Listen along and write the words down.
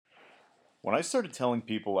When I started telling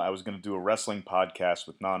people I was going to do a wrestling podcast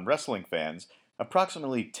with non wrestling fans,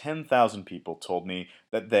 approximately 10,000 people told me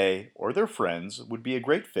that they, or their friends, would be a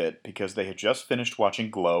great fit because they had just finished watching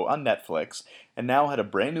Glow on Netflix and now had a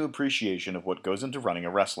brand new appreciation of what goes into running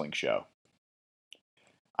a wrestling show.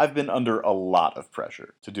 I've been under a lot of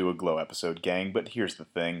pressure to do a Glow episode, gang, but here's the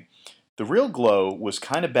thing. The real Glow was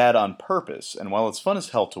kind of bad on purpose, and while it's fun as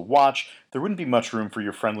hell to watch, there wouldn't be much room for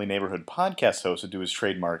your friendly neighborhood podcast host to do his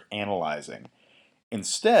trademark analyzing.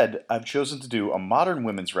 Instead, I've chosen to do a modern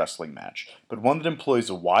women's wrestling match, but one that employs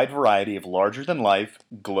a wide variety of larger-than-life,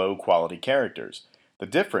 glow-quality characters. The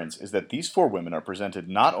difference is that these four women are presented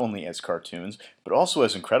not only as cartoons, but also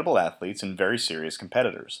as incredible athletes and very serious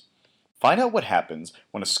competitors. Find out what happens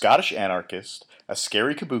when a Scottish anarchist, a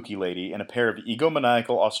scary kabuki lady, and a pair of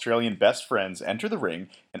egomaniacal Australian best friends enter the ring,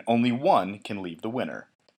 and only one can leave the winner.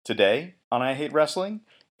 Today, on I Hate Wrestling,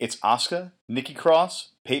 it's Asuka, Nikki Cross,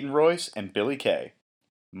 Peyton Royce, and Billie Kay.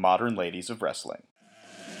 Modern Ladies of Wrestling.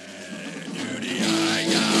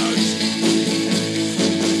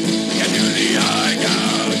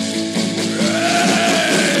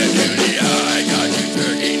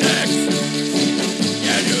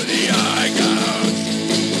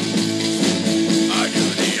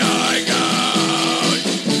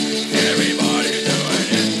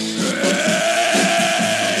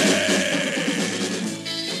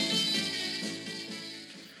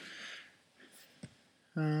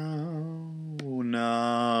 Oh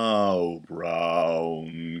no,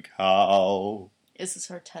 brown cow. Is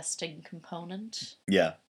this our testing component?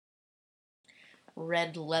 Yeah.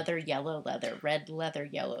 Red leather, yellow leather, red leather,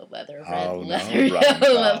 yellow leather, red Oh, no, leather, brown yellow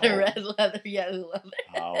cow. leather, red leather, yellow leather.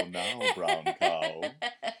 Oh no, brown cow.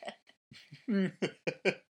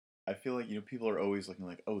 I feel like, people are always looking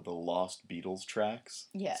like, oh, the lost Beatles tracks.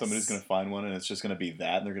 Yes. Somebody's going to find one and it's just going to be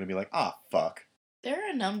that, and they're going to be like, ah, fuck. There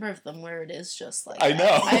are a number of them where it is just like I that.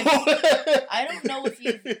 know. I don't know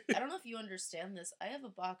if you understand this. I have a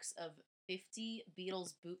box of 50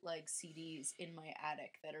 Beatles bootleg CDs in my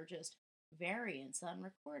attic that are just variants on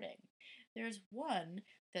recording. There's one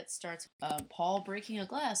that starts Paul breaking a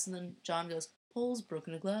glass, and then John goes, Paul's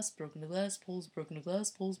broken a glass, Paul's broken a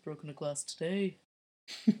glass, Paul's broken a glass today.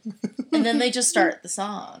 And then they just start the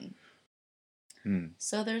song.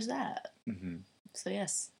 So there's that. Mm-hmm. So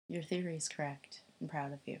yes, your theory is correct. I'm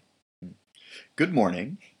proud of you. Good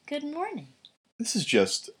morning. Good morning. This is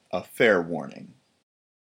just a fair warning.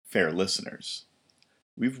 Fair listeners.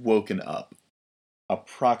 We've woken up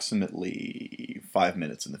approximately 5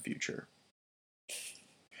 minutes in the future.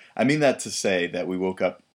 I mean that to say that we woke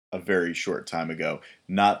up a very short time ago,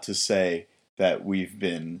 not to say that we've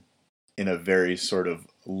been in a very sort of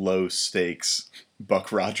low-stakes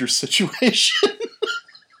Buck Rogers situation.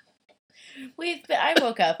 I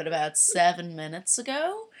woke up at about 7 minutes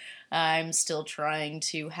ago. I'm still trying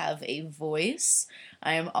to have a voice.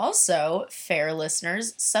 I am also, fair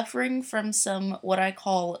listeners, suffering from some what I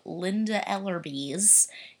call Linda Ellerby's,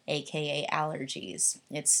 aka allergies.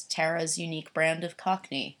 It's Tara's unique brand of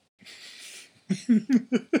Cockney.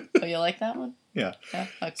 Oh, you like that one? Yeah. Yeah?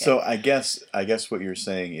 Okay. So I guess what you're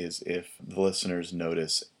saying is if the listeners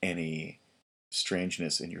notice any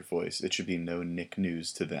strangeness in your voice, it should be no Nick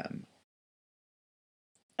news to them.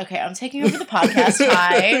 Okay, I'm taking over the podcast.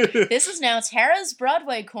 Hi. This is now Tara's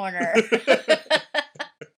Broadway Corner.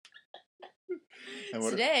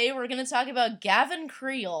 Today, we're going to talk about Gavin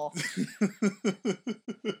Creel.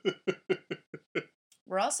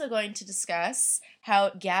 We're also going to discuss how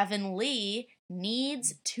Gavin Lee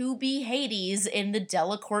needs to be Hades in the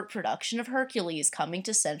Delacorte production of Hercules coming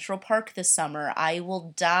to Central Park this summer. I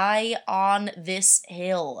will die on this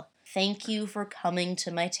hill. Thank you for coming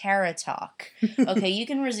to my Tara Talk. Okay, you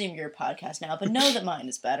can resume your podcast now, but know that mine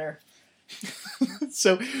is better.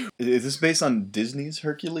 So, is this based on Disney's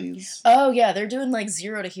Hercules? Oh, yeah, they're doing like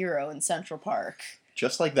Zero to Hero in Central Park.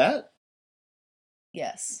 Just like that?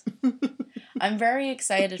 Yes. I'm very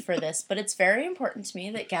excited for this, but it's very important to me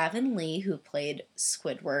that Gavin Lee, who played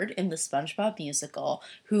Squidward in the SpongeBob musical,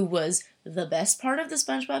 who was the best part of the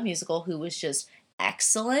SpongeBob musical, who was just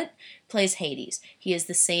excellent, plays Hades. He has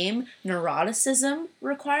the same neuroticism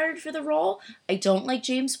required for the role. I don't like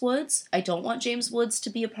James Woods. I don't want James Woods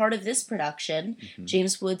to be a part of this production. Mm-hmm.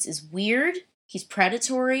 James Woods is weird. He's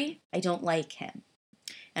predatory. I don't like him.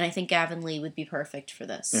 And I think Gavin Lee would be perfect for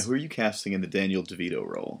this. Now, who are you casting in the Daniel DeVito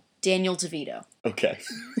role? Daniel DeVito. Okay.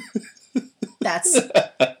 That's...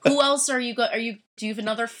 Who else are you... Do you have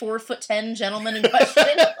another 4'10" gentleman in question?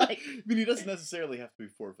 I mean, he doesn't necessarily have to be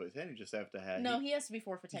 4'10". You just have to have... No, he has to be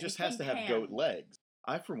 4'10". He just has to have goat legs.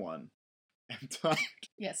 I, for one, am tired.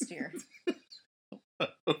 Yes, dear.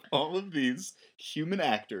 of all of these human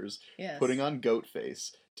actors Yes. putting on goat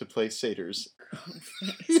face to play satyrs. Goat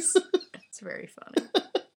face. It's very funny.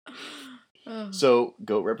 Oh, So,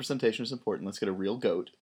 goat representation is important. Let's get a real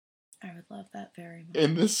goat I would love that very much.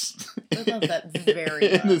 in this. I would love that very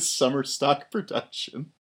in much. this summer stock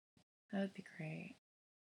production. That would be great.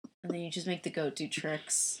 And then you just make the goat do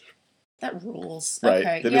tricks. That rules. Right.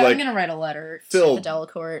 Okay. They'd be Yeah, like, I'm gonna write a letter Phil, to the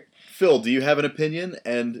Delacourt. Phil, do you have an opinion?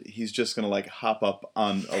 And he's just gonna like hop up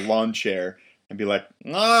on a lawn chair and be like,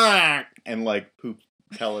 "Ah!" and like poop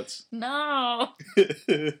pellets. No.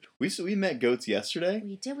 we met goats yesterday,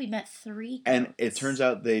 We did. We met 3 goats. and it turns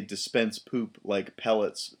out they dispense poop like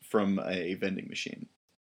pellets from a vending machine.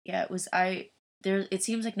 Yeah, it was. It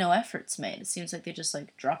seems like no effort's made. It seems like they just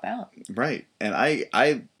like drop out. Right, and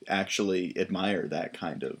I actually admire that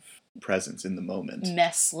kind of presence in the moment.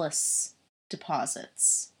 Messless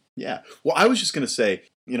deposits. Yeah. Well, I was just gonna say,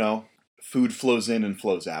 food flows in and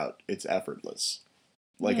flows out. It's effortless,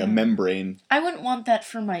 like Yeah. a membrane, I wouldn't want that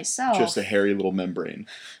for myself. just a hairy little membrane.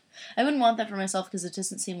 I wouldn't want that for myself because it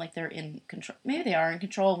doesn't seem like they're in control. Maybe they are in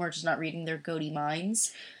control. And we're just not reading their goaty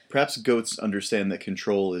minds. Perhaps goats understand that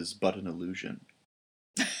control is but an illusion.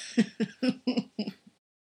 That's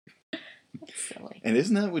silly. And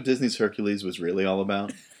isn't that what Disney's Hercules was really all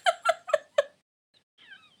about?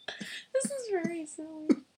 This is very silly.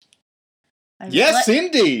 Yes,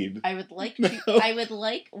 indeed! I would like. No.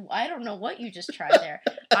 I don't know what you just tried there.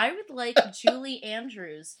 I would like Julie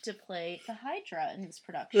Andrews to play the Hydra in this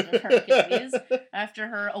production of Hercules after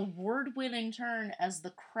her award-winning turn as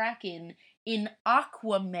the Kraken in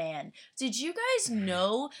Aquaman. Did you guys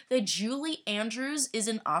know that Julie Andrews is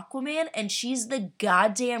in Aquaman and she's the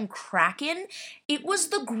goddamn Kraken? It was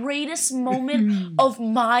the greatest moment of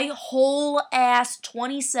my whole ass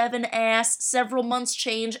 27 ass several months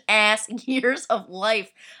change ass years of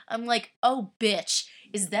life. I'm like, oh bitch,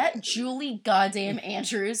 is that Julie goddamn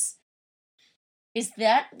Andrews? Is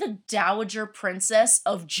that the Dowager Princess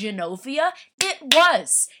of Genovia? It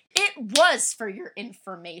was. It was, for your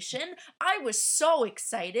information. I was so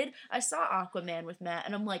excited. I saw Aquaman with Matt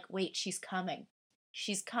and I'm like, wait, she's coming.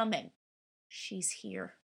 She's coming. She's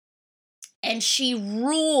here. And she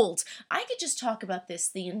ruled. I could just talk about this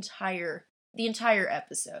the entire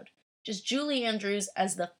episode. Just Julie Andrews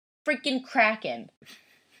as the freaking Kraken.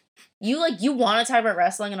 You want to talk about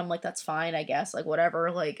wrestling, and I'm like, that's fine, I guess. Like,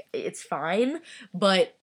 whatever. Like, it's fine.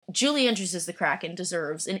 But Julie Andrews as the Kraken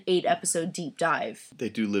deserves an 8-episode deep dive. They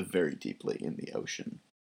do live very deeply in the ocean.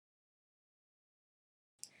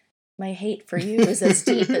 My hate for you is as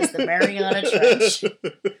deep as the Mariana Trench.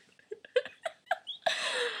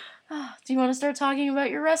 Do you want to start talking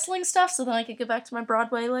about your wrestling stuff so that I can get back to my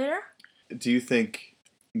Broadway later? Do you think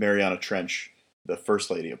Mariana Trench, the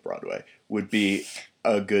first lady of Broadway, would be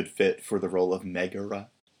a good fit for the role of Megara?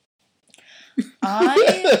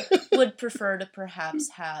 I would prefer to perhaps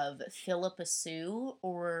have Philippa Sue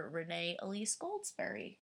or Renee Elise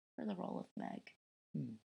Goldsberry for the role of Meg.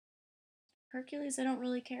 Hercules, I don't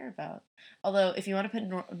really care about. Although, if you want to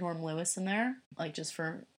put Norm Lewis in there, like just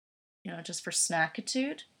for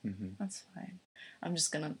snackitude, that's fine. I'm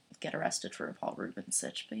just gonna get arrested for a Paul Rubens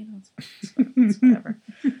sitch, but it's whatever.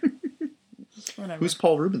 It's whatever. Who's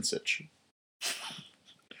Paul Rubensich?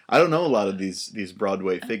 I don't know a lot of these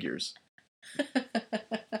Broadway figures.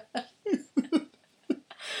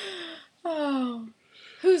 Oh,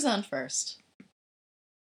 who's on first?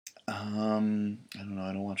 I don't know.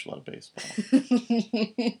 I don't watch a lot of baseball.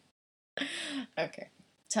 Okay.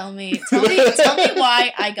 Tell me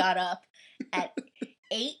why I got up at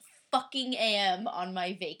 8 fucking a.m. on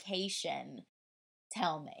my vacation.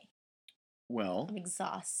 Tell me. Well, I'm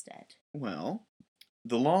exhausted. Well,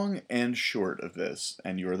 the long and short of this,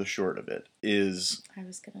 and you're the short of it, is... I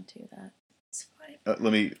was gonna do that. It's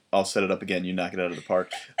fine. I'll set it up again. You knock it out of the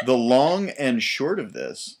park. The long and short of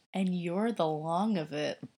this... And you're the long of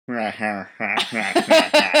it. And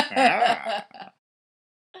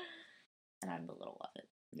I'm the little of it.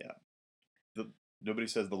 Yeah. Nobody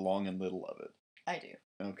says the long and little of it. I do.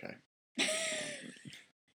 Okay.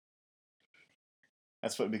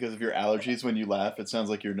 That's funny, because of your allergies, when you laugh, it sounds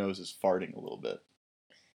like your nose is farting a little bit.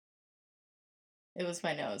 It was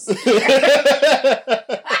my nose. It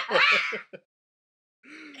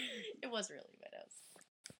was really my nose.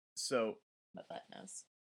 So... My butt nose.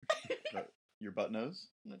 Your butt nose?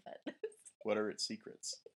 My butt nose. What are its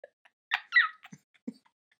secrets?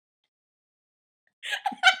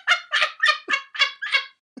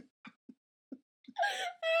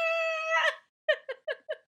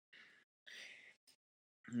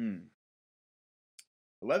 Hmm.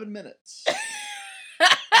 11 minutes.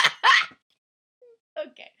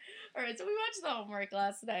 Okay. Alright, so we watched the homework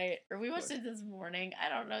last night, or we watched it this morning. I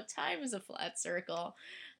don't know. Time is a flat circle.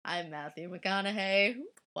 I'm Matthew McConaughey.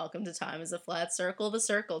 Welcome to Time is a Flat Circle, the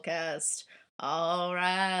Circle Cast.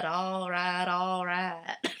 Alright, alright,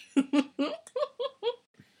 alright.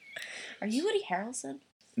 Are you Woody Harrelson?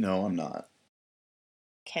 No, I'm not.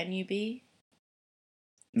 Can you be?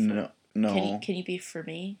 No. Can you be for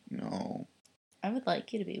me? No. I would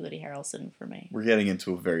like you to be Woody Harrelson for me. We're getting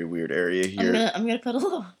into a very weird area here. I'm gonna put a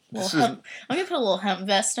little hemp, I'm gonna put a little hemp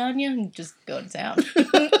vest on you and just go to town.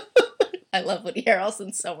 I love Woody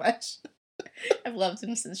Harrelson so much. I've loved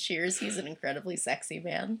him since Cheers. He's an incredibly sexy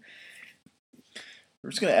man. We're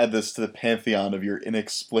just gonna add this to the pantheon of your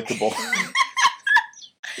inexplicable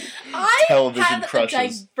I television have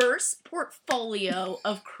crushes. a diverse portfolio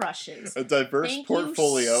of crushes. A diverse Thank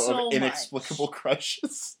portfolio you so of inexplicable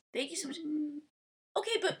crushes. Thank you so much.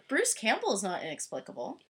 Okay, but Bruce Campbell is not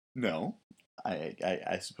inexplicable. No.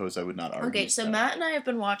 I suppose I would not argue. Okay, so that. Matt and I have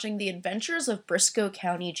been watching The Adventures of Briscoe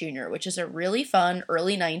County Jr., which is a really fun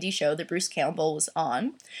early 90s show that Bruce Campbell was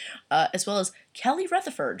on, as well as Kelly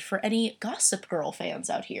Rutherford for any Gossip Girl fans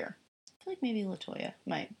out here. I feel like maybe LaToya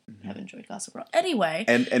might have enjoyed Gossip Girl. Anyway.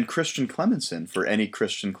 And Christian Clemenson for any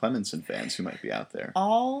Christian Clemenson fans who might be out there.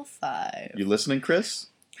 All five. You listening, Chris?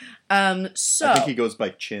 So I think he goes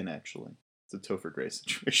by Chin, actually. It's a Topher Grace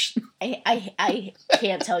situation. I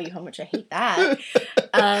can't tell you how much I hate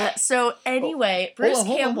that. So anyway, Bruce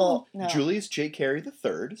Campbell. No. Julius J. Carey III.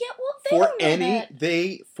 Yeah, well, they don't know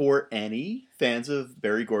that. For any fans of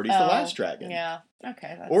Barry Gordy's The Last Dragon. Yeah.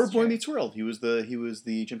 Okay. That's or Boy true. Meets World. He was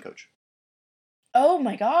the gym coach. Oh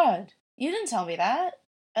my God! You didn't tell me that.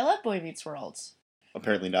 I love Boy Meets World.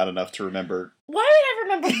 Apparently not enough to remember. Why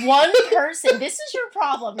would I remember one person? This is your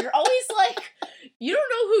problem. You're always like, you don't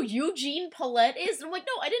know who Eugene Paulette is? And I'm like,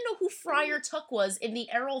 no, I didn't know who Friar Tuck was in the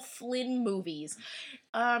Errol Flynn movies.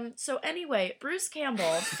 So anyway, Bruce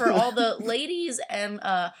Campbell, for all the ladies and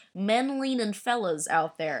men leaning fellas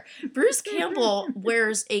out there, Bruce Campbell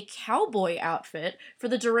wears a cowboy outfit for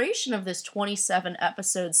the duration of this 27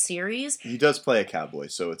 episode series. He does play a cowboy,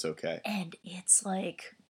 so it's okay. And it's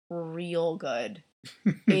like real good.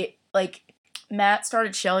 It like Matt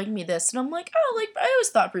started showing me this and I'm like, oh, like I always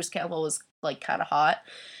thought Bruce Campbell was like kind of hot.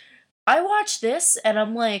 I watched this and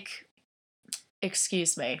I'm like,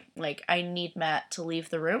 excuse me, like I need Matt to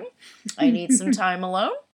leave the room. I need some time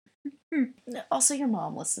alone. Also, your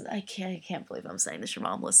mom listens. I can't believe I'm saying this. Your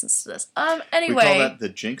mom listens to this. Anyway, we call that the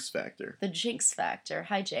Jinx factor. The Jinx factor.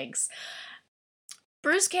 Hi, Jinx.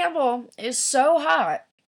 Bruce Campbell is so hot,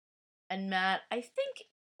 and Matt, I think,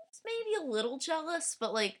 is maybe a little jealous,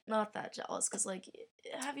 but like not that jealous. Cause like,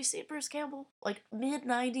 have you seen Bruce Campbell? Like mid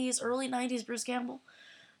 '90s, early '90s Bruce Campbell.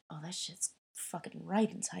 Oh, that shit's fucking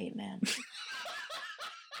right and tight, man. Right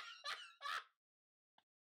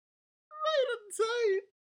and tight.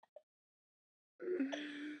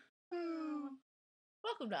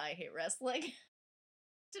 Welcome to I Hate Wrestling.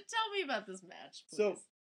 Tell me about this match, please.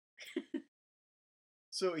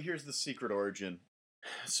 So here's the secret origin.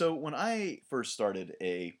 So when I first started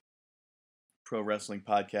a pro wrestling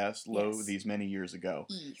podcast, these many years ago,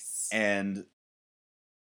 and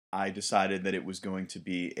I decided that it was going to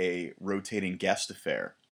be a rotating guest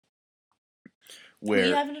affair. Where who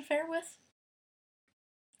you have an affair with?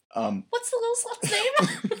 What's the little slut's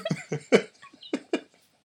name?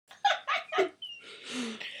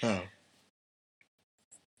 Oh.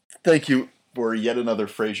 Thank you for yet another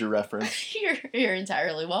Frasier reference. You're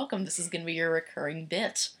entirely welcome. This is going to be your recurring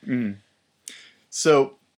bit. Mm.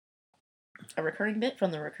 So, a recurring bit from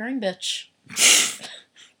the recurring bitch.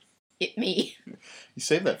 It me. You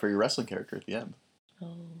save that for your wrestling character at the end. Oh,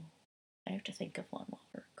 I have to think of one while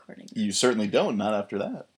we're recording. You certainly don't. Not after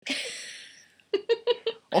that.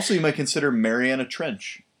 Also, you might consider Mariana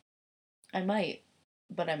Trench. I might,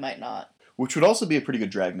 but I might not. Which would also be a pretty good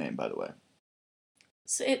drag name, by the way.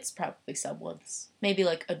 So it's probably someone's. Maybe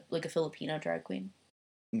like a Filipino drag queen.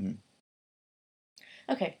 Mm-hmm.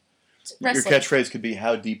 Okay. Wrestling. Your catchphrase could be,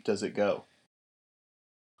 how deep does it go?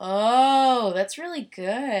 Oh, that's really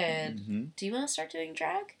good. Mm-hmm. Do you want to start doing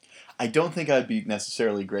drag? I don't think I'd be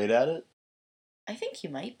necessarily great at it. I think you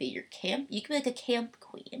might be. You could be like a camp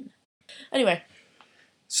queen. Anyway.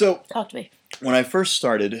 So, talk to me. When I first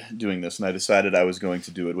started doing this, and I decided I was going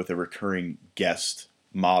to do it with a recurring guest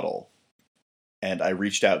model, and I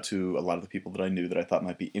reached out to a lot of the people that I knew that I thought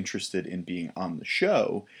might be interested in being on the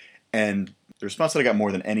show, and the response that I got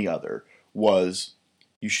more than any other was,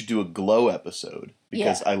 you should do a Glow episode,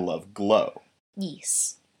 because I love Glow.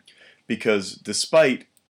 Yes. Because despite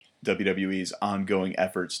WWE's ongoing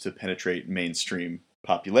efforts to penetrate mainstream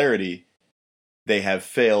popularity, they have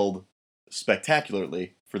failed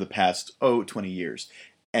spectacularly for the past, 20 years.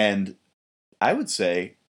 And I would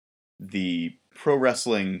say the pro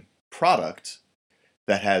wrestling product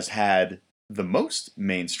that has had the most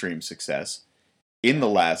mainstream success in the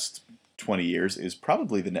last 20 years is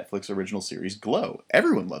probably the Netflix original series Glow.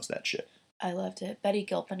 Everyone loves that shit. I loved it. Betty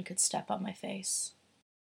Gilpin could step on my face.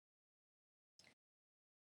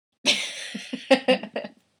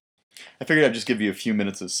 I figured I'd just give you a few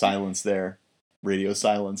minutes of silence there, radio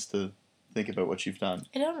silence, to think about what you've done.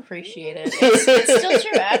 I don't appreciate it. It's still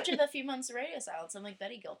true. After the few months of radio silence, I'm like,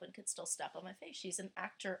 Betty Gilpin could still step on my face. She's an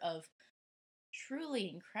actor of truly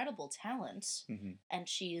incredible talent, and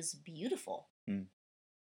she is beautiful. And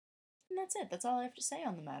that's it. That's all I have to say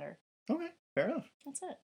on the matter. Okay, fair enough. That's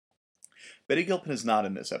it. Betty Gilpin is not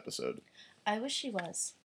in this episode. I wish she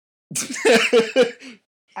was.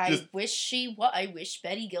 I wish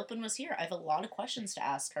Betty Gilpin was here. I have a lot of questions to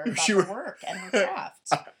ask her about her work and her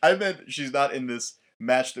craft. I meant she's not in this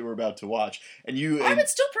match that we're about to watch. And I would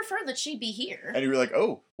still prefer that she be here. And you were like,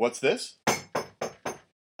 oh, what's this?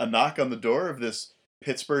 A knock on the door of this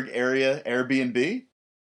Pittsburgh area Airbnb?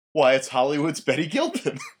 Why, it's Hollywood's Betty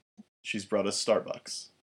Gilpin. She's brought us Starbucks.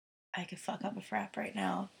 I could fuck up a frap right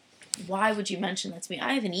now. Why would you mention that to me?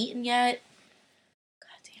 I haven't eaten yet. God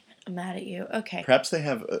damn it. I'm mad at you. Okay. Perhaps they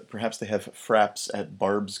have fraps at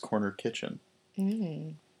Barb's Corner Kitchen.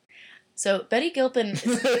 So Betty Gilpin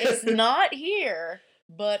is not here,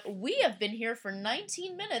 but we have been here for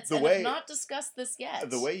 19 minutes and have not discussed this yet.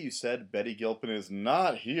 The way you said Betty Gilpin is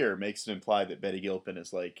not here makes it imply that Betty Gilpin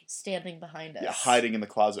is like standing behind us. Yeah, hiding in the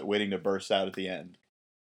closet waiting to burst out at the end.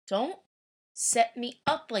 Don't set me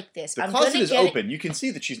up like this. The closet is open. You can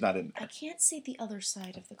see that she's not in there. I can't see the other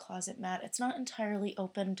side of the closet, Matt. It's not entirely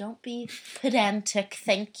open. Don't be pedantic.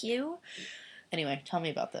 Thank you. Anyway, tell me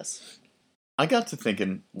about this. I got to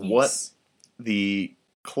thinking what the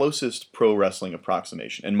closest pro wrestling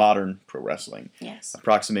approximation, and modern pro wrestling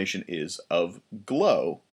approximation is of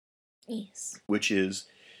Glow. Yes. Which is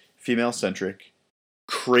female-centric,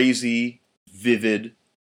 crazy, vivid,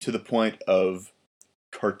 to the point of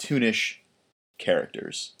cartoonish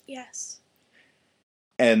characters. Yes.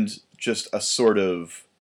 And just a sort of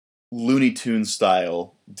Looney Tunes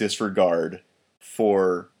style disregard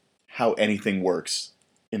for how anything works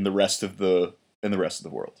in the rest of the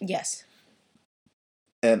world. Yes.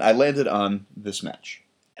 And I landed on this match.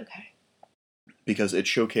 Okay. Because it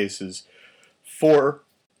showcases 4,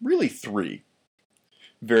 really 3,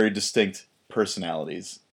 very distinct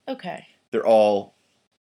personalities. Okay. They're all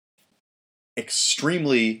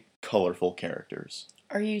extremely colorful characters.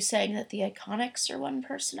 Are you saying that the Iconics are one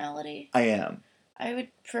personality? I am. I would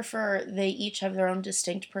prefer they each have their own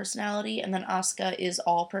distinct personality, and then Asuka is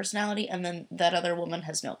all personality, and then that other woman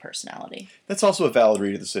has no personality. That's also a valid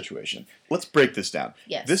read of the situation. Let's break this down.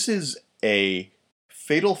 Yes. This is a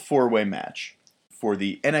fatal 4-way match for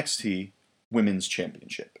the NXT Women's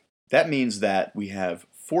Championship. That means that we have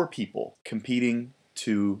 4 people competing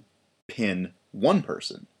to pin one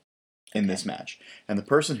person in this match. And the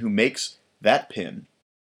person who makes that pin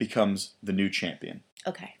becomes the new champion.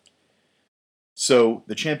 Okay. So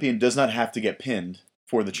the champion does not have to get pinned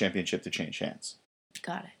for the championship to change hands.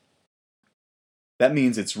 Got it. That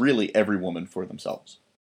means it's really every woman for themselves.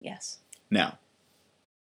 Yes. Now,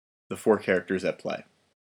 the 4 characters at play.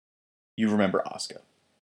 You remember Asuka.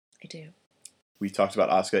 I do. We talked about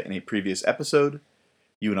Asuka in a previous episode.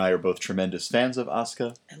 You and I are both tremendous fans of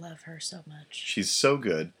Asuka. I love her so much. She's so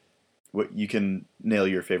good. You can nail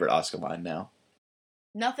your favorite Asuka line now.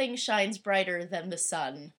 Nothing shines brighter than the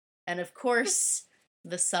sun. And of course,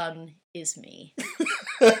 the sun is me.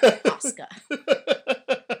 Asuka.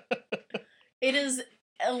 It is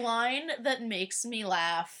a line that makes me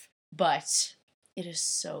laugh, but it is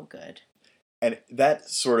so good. And that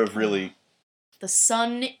sort of really... The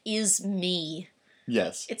sun is me.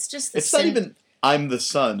 Yes. It's just the It's not even, I'm the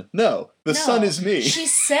sun. No, the sun is me.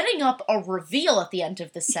 She's setting up a reveal at the end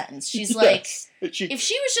of the sentence. She's like, if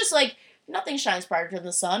she was just like, nothing shines brighter than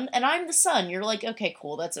the sun, and I'm the sun, you're like, okay,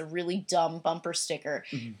 cool, that's a really dumb bumper sticker.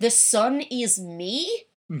 Mm-hmm. The sun is me?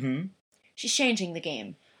 Mm-hmm. She's changing the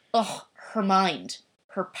game. Ugh, her mind.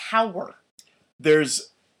 Her power.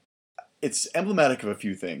 It's emblematic of a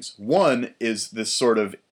few things. One is this sort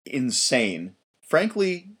of insane,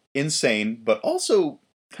 frankly insane, but also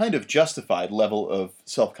kind of justified level of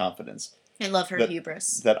self-confidence. I love her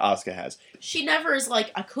hubris. That Asuka has. She never is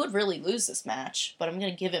like, I could really lose this match, but I'm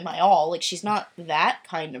going to give it my all. Like, she's not that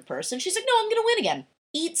kind of person. She's like, no, I'm going to win again.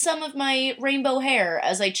 Eat some of my rainbow hair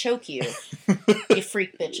as I choke you, you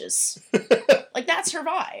freak bitches. Like, that's her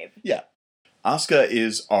vibe. Yeah. Asuka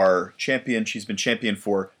is our champion. She's been champion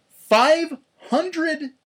for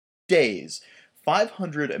 500 days.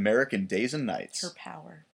 500 American Days and Nights. Her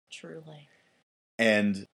power, truly.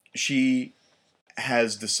 And she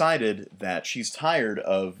has decided that she's tired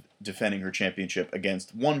of defending her championship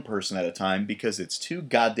against one person at a time because it's too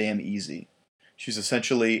goddamn easy. She's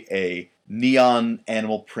essentially a neon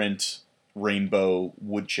animal print rainbow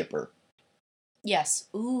wood chipper. Yes.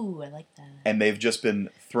 Ooh, I like that. And they've just been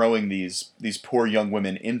throwing these poor young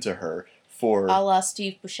women into her for... A la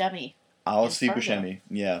Steve Buscemi. A la Steve Buscemi,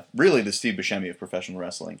 yeah. Really the Steve Buscemi of professional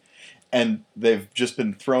wrestling. And they've just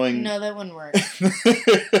been throwing... No, that wouldn't work.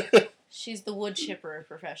 She's the wood chipper of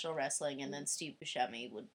professional wrestling, and then Steve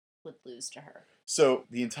Buscemi would lose to her. So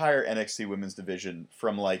the entire NXT women's division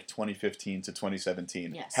from like 2015 to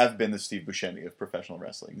 2017 Yes. have been the Steve Buscemi of professional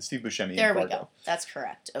wrestling. The Steve Buscemi There and we Fargo. go. That's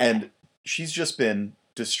correct. Okay. And she's just been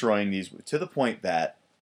destroying these to the point that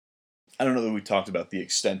I don't know that we talked about the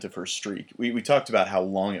extent of her streak. We talked about how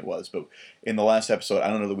long it was, but in the last episode, I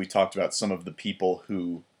don't know that we talked about some of the people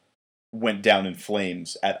who went down in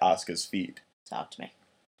flames at Asuka's feet. Talk to me.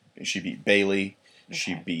 She beat Bayley. Okay.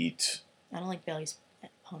 She beat... I don't like Bailey's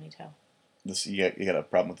ponytail. You got a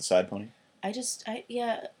problem with the side pony?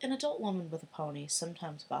 Yeah, an adult woman with a pony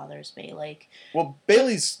sometimes bothers me. Like, well,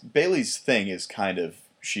 Bailey's thing is kind of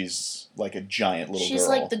she's like a giant little girl. She's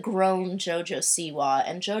like the grown JoJo Siwa,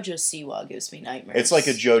 and JoJo Siwa gives me nightmares. It's like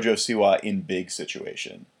a JoJo Siwa in big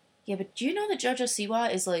situation. Yeah, but do you know that JoJo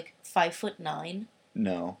Siwa is like 5'9"?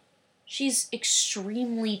 No. She's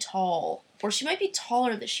extremely tall, or she might be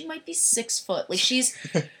taller. That she might be 6 foot. Like she's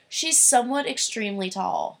somewhat extremely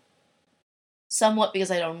tall. Somewhat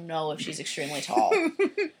because I don't know if she's extremely tall.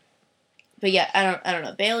 But yeah, I don't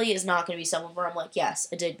know. Bayley is not going to be someone where I'm like, yes,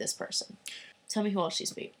 I dig this person. Tell me who else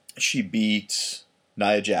she's beat. She beat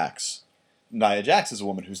Nia Jax. Nia Jax is a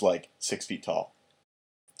woman who's like 6 feet tall.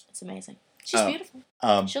 It's amazing. She's beautiful.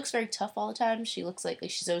 She looks very tough all the time. She looks like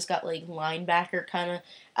she's always got like linebacker kind of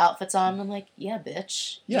outfits on. And I'm like, yeah,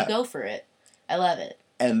 bitch. You go for it. I love it.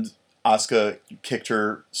 And Asuka kicked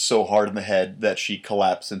her so hard in the head that she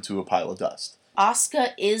collapsed into a pile of dust.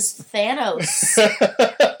 Asuka is Thanos.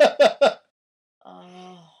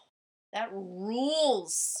 Oh, that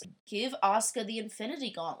rules. Give Asuka the Infinity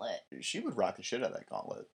Gauntlet. She would rock the shit out of that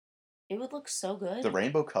gauntlet. It would look so good. The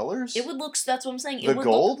rainbow colors? It would look, that's what I'm saying. The It would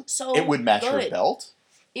gold? Look so it would match good. her belt?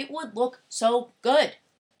 It would look so good.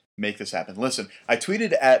 Make this happen. Listen, I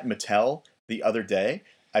tweeted at Mattel the other day.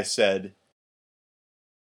 I said,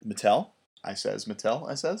 Mattel? I says.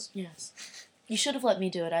 Yes. You should have let me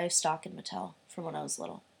do it. I have stock in Mattel from when I was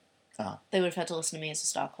little. They would have had to listen to me as a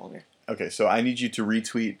stockholder. Okay, so I need you to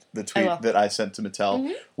retweet the tweet that I sent to Mattel,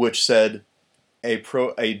 Mm-hmm. which said, a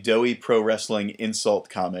doughy pro wrestling insult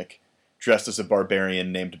comic dressed as a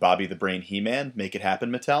barbarian named Bobby the Brain He-Man. Make it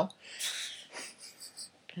happen, Mattel.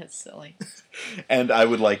 That's silly. And I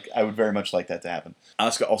would very much like that to happen.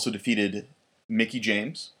 Asuka also defeated Mickie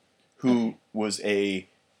James, who was a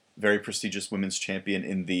very prestigious women's champion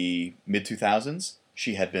in the mid-2000s.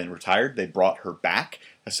 She had been retired. They brought her back,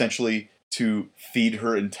 essentially to feed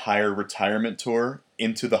her entire retirement tour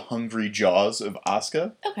into the hungry jaws of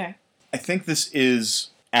Asuka. Okay. I think this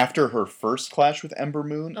is after her first clash with Ember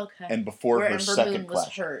Moon and before her second clash.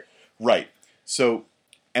 Was hurt. Right. So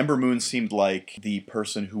Ember Moon seemed like the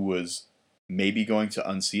person who was maybe going to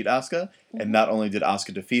unseat Asuka, and not only did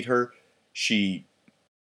Asuka defeat her, she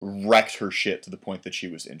wrecked her shit to the point that she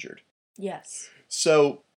was injured. Yes.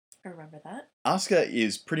 So I remember that. Asuka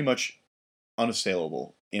is pretty much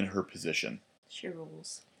unassailable in her position. She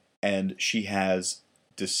rules. And she has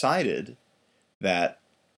decided that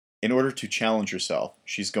in order to challenge herself,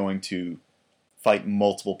 she's going to fight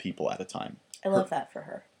multiple people at a time. I love that for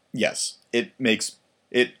her. Yes, it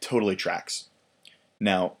totally tracks.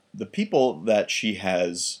 Now, the people that she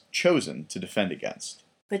has chosen to defend against.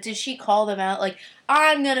 But did she call them out like,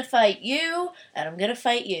 I'm going to fight you, and I'm going to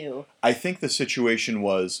fight you? I think the situation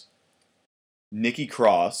was Nikki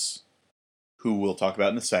Cross, who we'll talk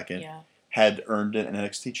about in a second, had earned an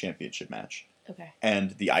NXT championship match. Okay.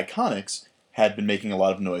 And the Iconics had been making a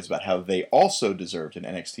lot of noise about how they also deserved an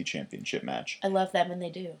NXT championship match. I love them, and they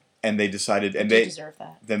do. And they decided, and they deserve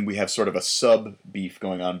that. Then we have sort of a sub beef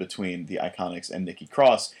going on between the Iconics and Nikki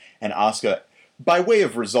Cross, and Asuka, by way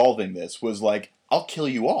of resolving this, was like, "I'll kill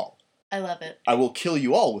you all. I love it. I will kill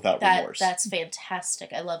you all without remorse." That's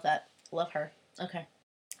fantastic. I love that. Love her. Okay.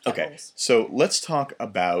 Okay, so let's talk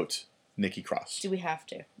about Nikki Cross. Do we have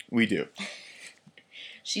to? We do.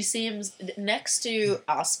 She seems, next to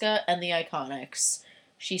Asuka and the Iconics,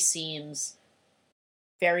 she seems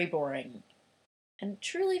very boring and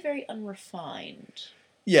truly very unrefined.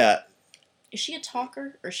 Yeah. Is she a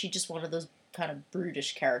talker, or is she just one of those kind of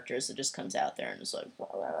brutish characters that just comes out there and is like.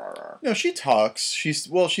 No, she talks.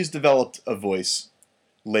 She's developed a voice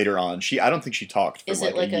later on. I don't think she talked for a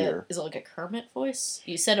year. Is it like a Kermit voice?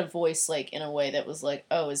 You said a voice like in a way that was like,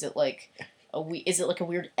 oh, is it like a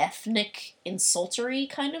weird ethnic insultery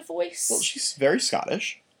kind of voice? Well, she's very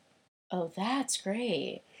Scottish. Oh, that's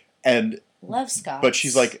great. And love Scots. But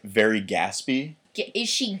she's like very gaspy. Is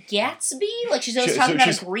she Gatsby? Like she's always talking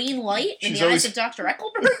about a green light in the eyes of Dr.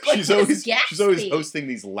 Ecclebert? Like, she's always hosting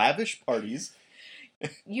these lavish parties.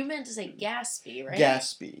 You meant to say Gatsby, right?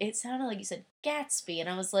 Gatsby. It sounded like you said Gatsby, and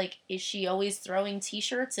I was like, is she always throwing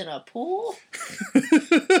t-shirts in a pool?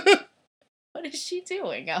 What is she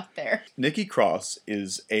doing out there? Nikki Cross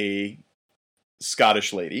is a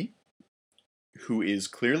Scottish lady who is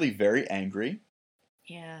clearly very angry.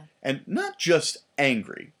 Yeah. And not just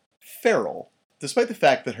angry, feral, despite the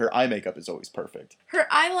fact that her eye makeup is always perfect. Her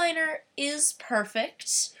eyeliner is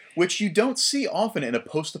perfect. Which you don't see often in a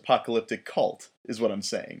post-apocalyptic cult, is what I'm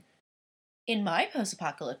saying. In my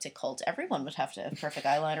post-apocalyptic cult, everyone would have to have perfect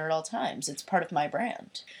eyeliner at all times. It's part of my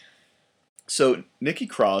brand. So, Nikki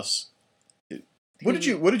Cross, what did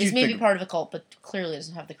you think? He's maybe part of a cult, but clearly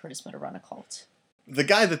doesn't have the charisma to run a cult. The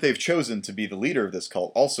guy that they've chosen to be the leader of this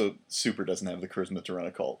cult also super doesn't have the charisma to run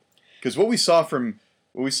a cult. Because what we saw from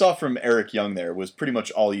Eric Young there was pretty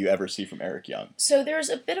much all you ever see from Eric Young. So there's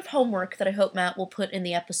a bit of homework that I hope Matt will put in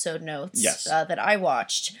the episode notes that I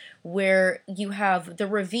watched, where you have the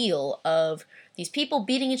reveal of these people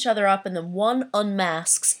beating each other up, and then one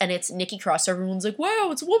unmasks, and it's Nikki Cross. Everyone's like, wow,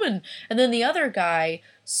 it's a woman. And then the other guy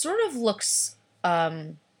sort of looks,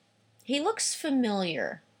 he looks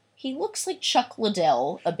familiar. He looks like Chuck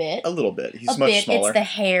Liddell a bit. A little bit. He's much smaller. It's the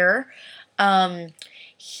hair.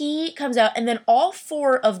 He comes out, and then all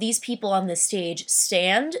four of these people on this stage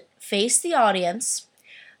stand, face the audience,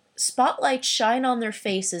 spotlights shine on their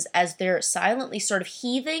faces as they're silently sort of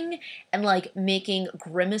heaving and like making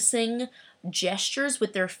grimacing gestures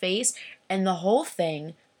with their face, and the whole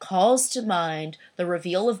thing calls to mind the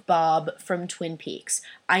reveal of Bob from Twin Peaks.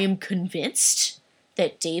 I am convinced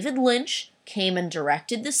that David Lynch came and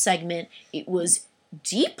directed the segment. It was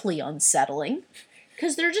deeply unsettling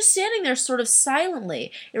because they're just standing there sort of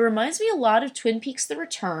silently. It reminds me a lot of Twin Peaks The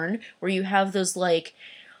Return, where you have those like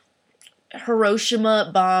Hiroshima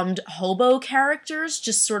bombed hobo characters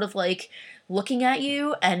just sort of like looking at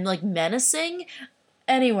you and like menacing.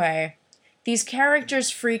 Anyway, these characters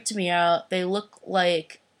freaked me out. They look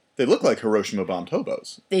like Hiroshima bombed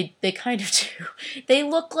hobos. They kind of do. They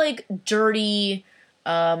look like dirty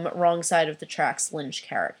wrong side of the tracks Lynch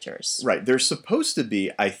characters. Right. They're supposed to be,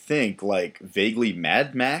 I think, like vaguely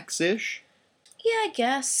Mad Max-ish. Yeah, I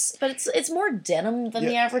guess. But it's more denim than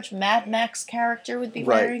the average Mad Max character would be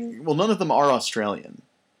wearing. Well, none of them are Australian.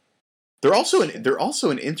 They're also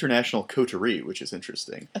an international coterie, which is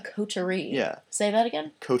interesting. A coterie? Yeah. Say that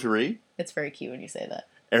again? Coterie. It's very cute when you say that.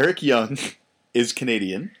 Eric Young is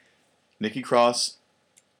Canadian. Nikki Cross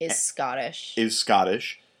is Scottish.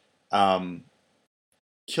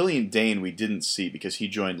 Killian Dane we didn't see because he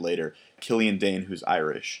joined later. Killian Dane, who's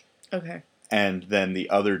Irish. Okay. And then the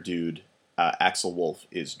other dude, Axel Wolf,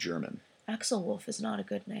 is German. Axel Wolf is not a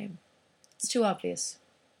good name. It's too obvious.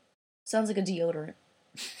 Sounds like a deodorant.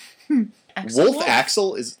 Wolf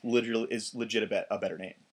Axel is legit a better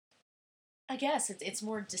name. I guess it's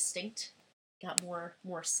more distinct. Got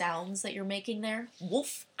more sounds that you're making there.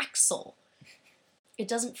 Wolf Axel. It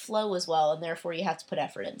doesn't flow as well, and therefore you have to put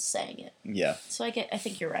effort into saying it. Yeah. So I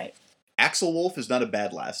think you're right. Axel Wolf is not a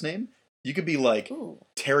bad last name. You could be like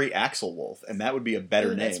Terry Axel Wolf, and that would be a better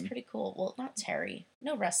name. That's pretty cool. Well, not Terry.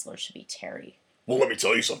 No wrestler should be Terry. Well, let me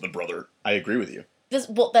tell you something, brother. I agree with you.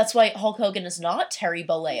 That's why Hulk Hogan is not Terry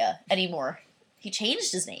Bollea anymore. He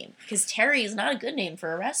changed his name, because Terry is not a good name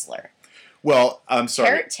for a wrestler. Well, I'm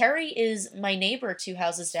sorry. Terry is my neighbor 2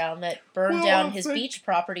 houses down that burned down his beach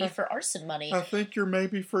property for arson money. I think you're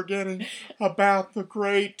maybe forgetting about the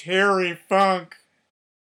great Terry Funk.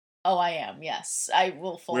 Oh, I am, yes. I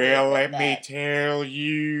will fully Well, let that. me tell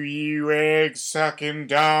you, you egg-sucking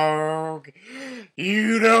dog,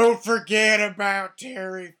 you don't forget about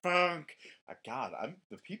Terry Funk. God,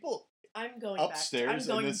 the people I'm going upstairs back. I'm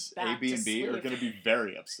going in this back Airbnb are going to be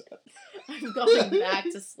very upset. I'm going back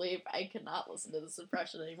to sleep. I cannot listen to this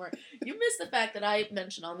impression anymore. You missed the fact that I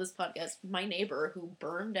mentioned on this podcast my neighbor who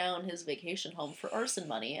burned down his vacation home for arson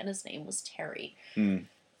money, and his name was Terry.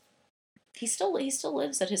 He still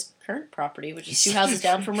lives at his current property, which is 2 houses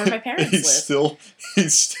down from where my parents live. He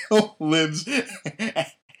still lives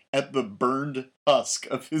at the burned husk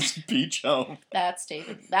of his beach home. That's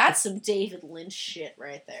some David Lynch shit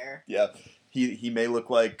right there. Yeah, he may look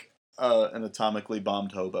like an atomically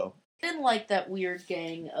bombed hobo. I didn't like that weird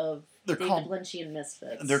gang of They're David called- Lynchian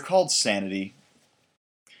misfits. They're called Sanity.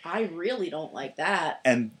 I really don't like that.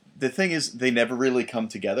 And the thing is, they never really come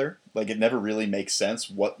together. Like, it never really makes sense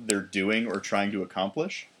what they're doing or trying to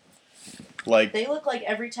accomplish. Like, They look like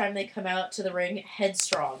every time they come out to the ring,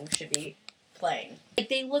 Headstrong should be playing. Like,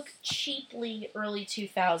 they look cheaply early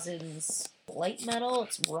 2000s light metal.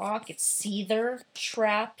 It's rock. It's Seether.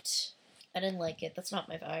 Trapped. I didn't like it. That's not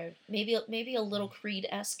my vibe. Maybe a little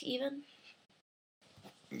Creed-esque even.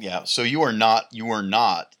 yeah, so you are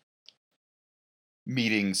not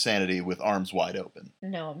meeting Sanity with arms wide open.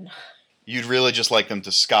 No, I'm not. You'd really just like them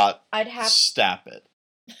to Scott I'd Stapp it.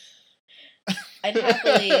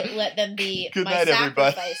 happily let them be Good my night,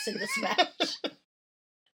 everybody. sacrifice in this match.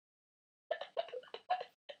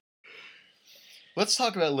 Let's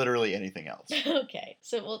talk about literally anything else. Okay,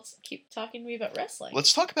 so let's keep talking to me about wrestling.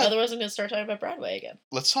 Let's talk about Otherwise, I'm going to start talking about Broadway again.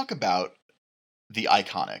 let's talk about the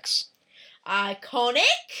Iconics. Iconic!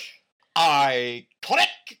 Iconic!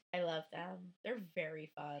 I love them. They're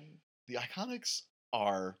very fun. The Iconics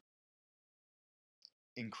are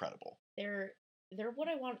incredible. They're what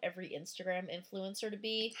I want every Instagram influencer to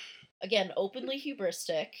be. Again, openly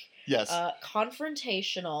hubristic, Yes.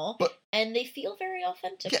 confrontational, But- and they feel very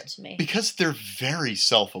authentic Yeah, to me. Because they're very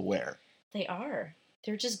self-aware. They are.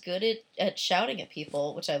 They're just good at shouting at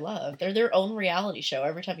people, which I love. They're their own reality show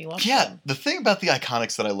every time you watch Yeah, them. the thing about the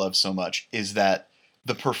Iconics that I love so much is that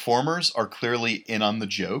the performers are clearly in on the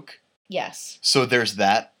joke. Yes. So there's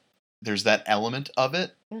that element of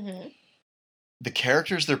it. Mm-hmm. The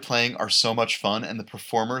characters they're playing are so much fun, and the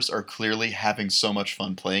performers are clearly having so much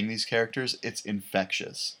fun playing these characters. It's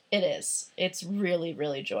infectious. It is. It's really,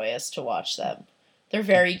 really joyous to watch them. They're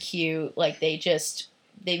very cute. Like, they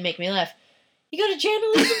make me laugh. You go to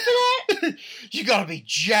journalism for that? You gotta be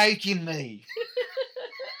joking me.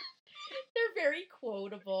 They're very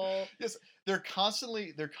quotable. They're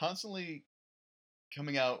constantly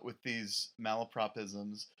coming out with these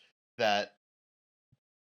malapropisms that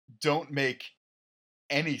don't make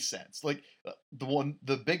any sense. Like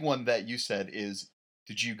the big one that you said is,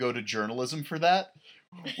 "Did you go to journalism for that?"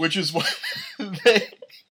 Which is what they.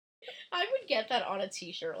 I would get that on a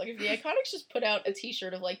t-shirt. Like, if the Iconics just put out a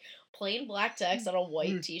t-shirt of, like, plain black text on a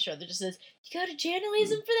white t-shirt that just says, "You go to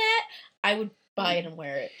journalism for that?" I would buy it and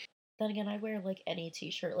wear it. Then again, I wear, like, any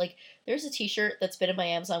t-shirt. Like, there's a t-shirt that's been in my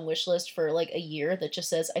Amazon wishlist for, like, a year that just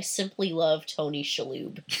says, "I simply love Tony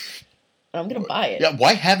Shalhoub." And I'm gonna buy it. Yeah,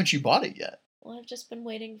 why haven't you bought it yet? Well, I've just been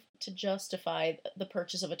waiting to justify the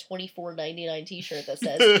purchase of a $24.99 t-shirt that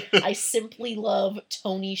says, "I simply love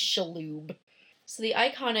Tony Shalhoub." So the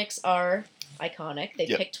Iconics are iconic. They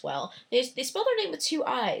Yep. picked well. They spell their name with two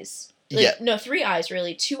I's. Yeah. No, three I's,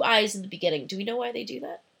 really. Two I's in the beginning. Do we know why they do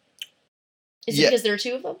that? Is it Yeah. because there are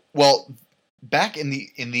two of them? Well, back in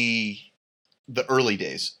the early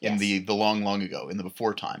days, in Yes. the long ago, in the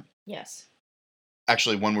before time. Yes.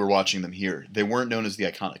 Actually, when we're watching them here, they weren't known as the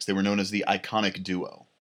Iconics. They were known as the Iconic Duo.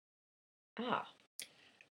 Ah.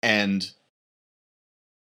 And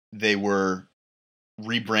they were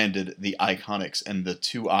rebranded the Iconics, and the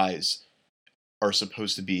two I's are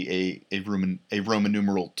supposed to be a Roman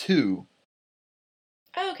numeral 2.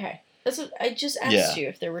 Oh, okay. That's what I just asked Yeah. you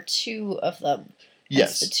if there were two of them.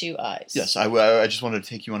 Yes. The two I's. Yes, I just wanted to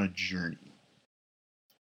take you on a journey.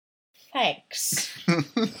 Thanks.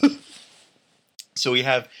 So we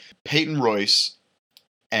have Peyton Royce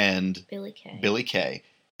and Billy Kay. Billy Kay.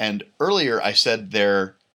 And earlier I said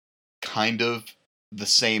they're kind of the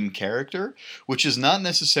same character, which is not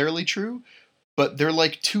necessarily true, but they're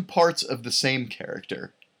like two parts of the same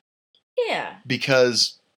character. Yeah.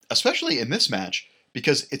 Because, especially in this match,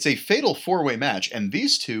 because it's a fatal four-way match, and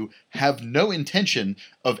these two have no intention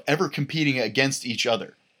of ever competing against each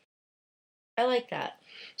other. I like that.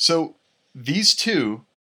 So these two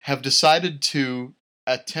have decided to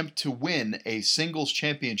attempt to win a singles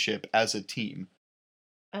championship as a team.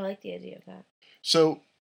 I like the idea of that. So,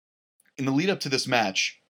 in the lead up to this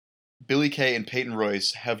match, Billy Kay and Peyton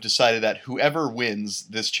Royce have decided that whoever wins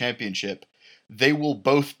this championship, they will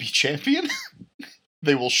both be champion.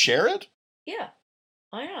 They will share it. Yeah.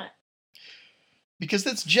 Why not? Because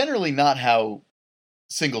that's generally not how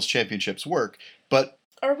singles championships work. But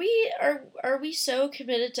Are we so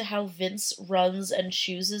committed to how Vince runs and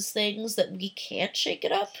chooses things that we can't shake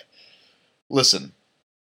it up? listen,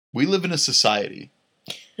 we live in a society.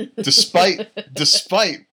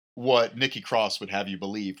 Despite what Nikki Cross would have you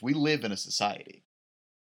believe, we live in a society.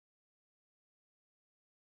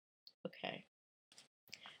 Okay.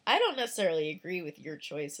 I don't necessarily agree with your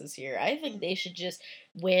choices here. I think they should just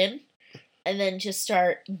win and then just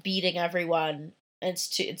start beating everyone. And it's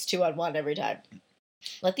 2-on-1 every time.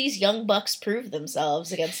 Let these young bucks prove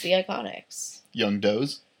themselves against the Iconics. Young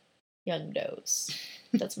Does. Young Does.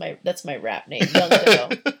 That's my rap name, Young Doe.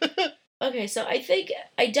 Okay, so I think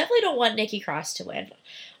I definitely don't want Nikki Cross to win.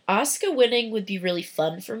 Asuka winning would be really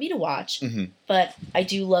fun for me to watch, but I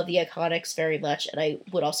do love the Iconics very much, and I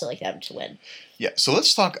would also like them to win. Yeah, so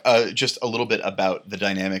let's talk just a little bit about the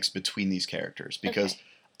dynamics between these characters, because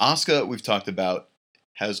Asuka, we've talked about,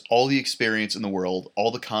 has all the experience in the world,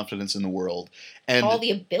 all the confidence in the world, and all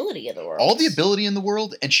the ability in the world. All the ability in the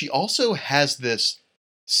world, and she also has this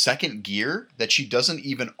second gear that she doesn't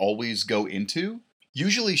even always go into.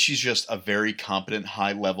 Usually she's just a very competent,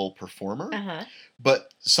 high-level performer.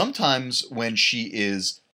 But sometimes when she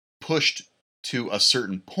is pushed to a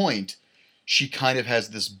certain point, she kind of has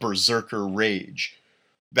this berserker rage.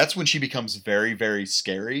 That's when she becomes very, very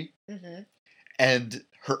scary. And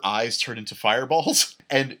her eyes turn into fireballs.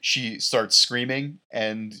 And she starts screaming.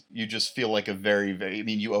 And you just feel like a very, very... I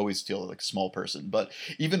mean, you always feel like a small person. But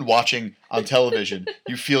even watching on television,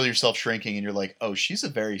 you feel yourself shrinking. And you're like, oh, she's a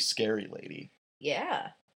very scary lady. Yeah.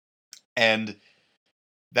 And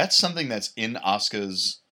that's something that's in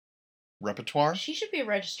Asuka's repertoire. She should be a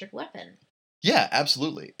registered weapon. Yeah,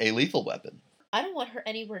 absolutely. A lethal weapon. I don't want her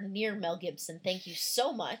anywhere near Mel Gibson. Thank you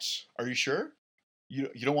so much. Are you sure? You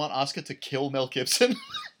don't want Asuka to kill Mel Gibson?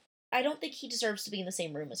 I don't think he deserves to be in the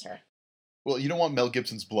same room as her. Well, you don't want Mel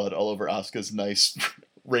Gibson's blood all over Asuka's nice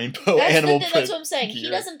rainbow animal print. That's what I'm saying. Gear. He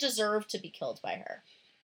doesn't deserve to be killed by her.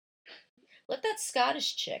 Let that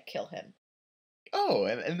Scottish chick kill him. Oh,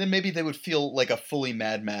 and then maybe they would feel like a fully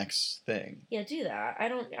Mad Max thing. Yeah, do that. I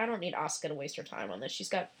don't need Asuka to waste her time on this. She's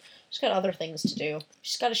got other things to do.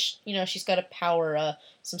 She's got to she's got to power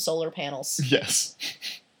some solar panels. Yes.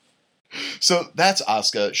 So that's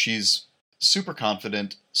Asuka. She's super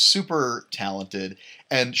confident, super talented,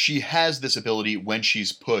 and she has this ability when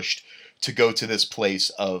she's pushed to go to this place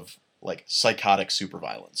of like psychotic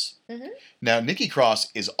superviolence. Now, Nikki Cross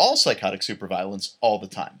is all psychotic superviolence all the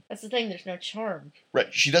time. That's the thing. There's no charm.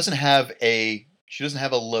 Right. She doesn't have a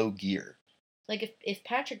low gear. Like if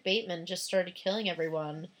Patrick Bateman just started killing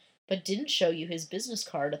everyone, but didn't show you his business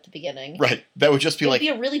card at the beginning. Right. That would just be it'd be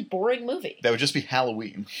a really boring movie. That would just be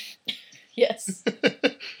Halloween. Yes.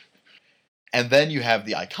 And then you have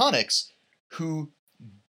the Iconics, who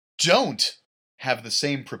don't have the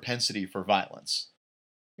same propensity for violence.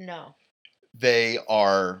 No. They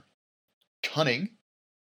are cunning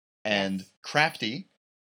and crafty.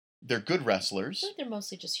 They're good wrestlers. I think they're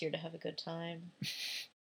mostly just here to have a good time.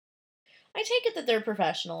 I take it that they're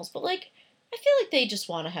professionals, but I feel like they just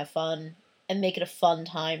want to have fun and make it a fun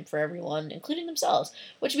time for everyone, including themselves,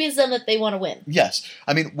 which means then that they want to win. Yes.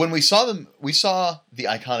 I mean, when we saw the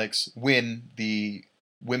Iconics win the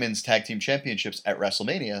Women's Tag Team Championships at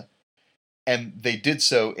WrestleMania, and they did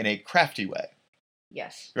so in a crafty way.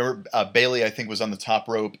 Yes. Remember, Bayley, I think, was on the top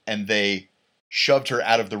rope, and they shoved her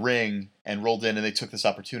out of the ring and rolled in, and they took this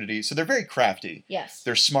opportunity. So they're very crafty. Yes.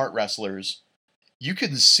 They're smart wrestlers. You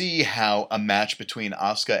can see how a match between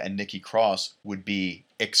Asuka and Nikki Cross would be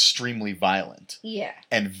extremely violent. Yeah.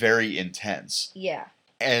 And very intense. Yeah.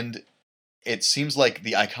 And it seems like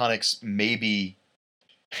the Iconics maybe...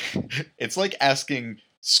 it's like asking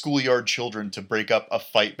schoolyard children to break up a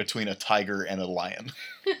fight between a tiger and a lion.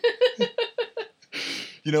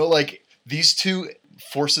 These two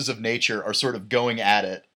forces of nature are sort of going at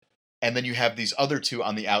it, and then you have these other two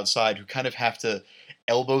on the outside who kind of have to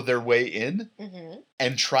elbow their way in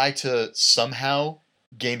and try to somehow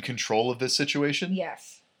gain control of this situation.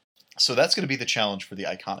 Yes. So that's going to be the challenge for the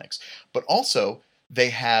Iconics. But also,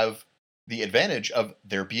 they have the advantage of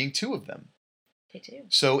there being two of them. They do.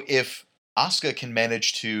 So if Asuka can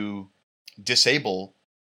manage to disable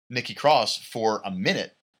Nikki Cross for a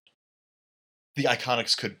minute, the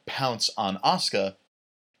Iconics could pounce on Asuka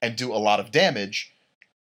and do a lot of damage,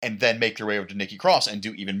 and then make their way over to Nikki Cross and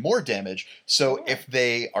do even more damage. So if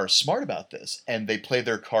they are smart about this and they play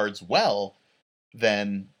their cards well,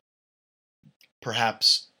 then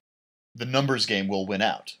perhaps the numbers game will win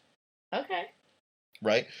out. Okay.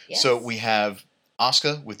 Right? Yes. So we have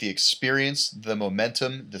Asuka with the experience, the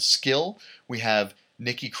momentum, the skill. We have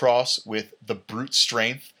Nikki Cross with the brute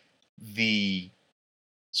strength, the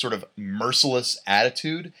sort of merciless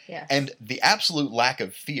attitude, and the absolute lack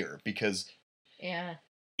of fear, because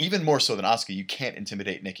even more so than Asuka, you can't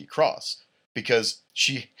intimidate Nikki Cross because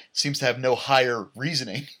she seems to have no higher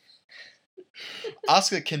reasoning.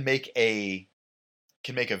 Asuka can make a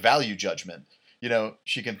value judgment.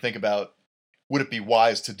 She can think about, would it be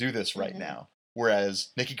wise to do this right now? Whereas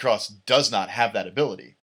Nikki Cross does not have that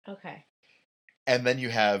ability. Okay. And then you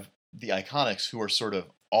have the Iconics, who are sort of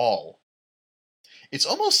all It's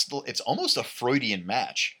almost a Freudian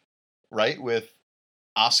match, right? With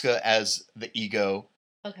Asuka as the ego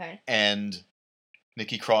Okay. and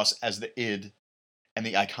Nikki Cross as the id and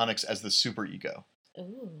the Iconics as the super ego.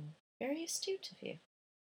 Ooh, very astute of you.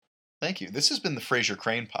 Thank you. This has been the Fraser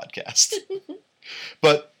Crane podcast.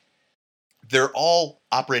 But they're all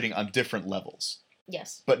operating on different levels.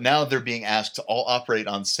 Yes. But now they're being asked to all operate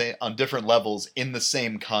on different levels in the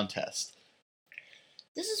same contest.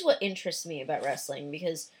 This is what interests me about wrestling,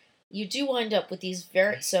 because you do wind up with these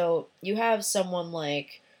so you have someone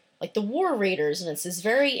like the War Raiders, and it's this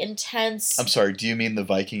very intense. I'm sorry, do you mean the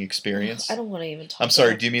Viking Experience? I don't want to even talk. I'm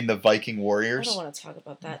sorry, do you mean the Viking Warriors? I don't want to talk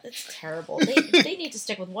about that. That's terrible. They need to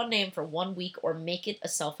stick with one name for 1 week or make it a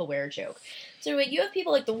self-aware joke. So anyway, you have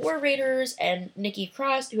people like the War Raiders and Nikki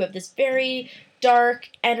Cross who have this very dark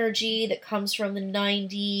energy that comes from the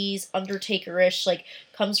 90s, Undertaker-ish, like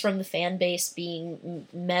comes from the fan base being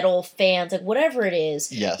metal fans, like whatever it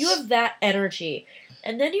is. Yes. You have that energy.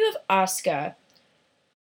 And then you have Asuka.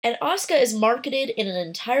 And Asuka is marketed in an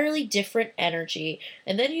entirely different energy.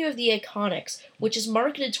 And then you have the Iconics, which is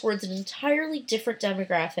marketed towards an entirely different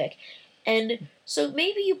demographic. And so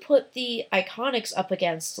maybe you put the Iconics up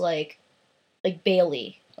against like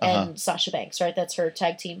Bailey and Sasha Banks, right? That's her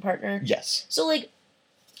tag team partner. Yes. So like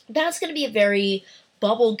that's going to be a very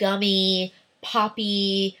bubblegummy,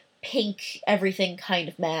 poppy, pink, everything kind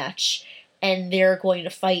of match. And they're going to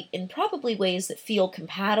fight in probably ways that feel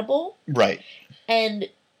compatible. Right. And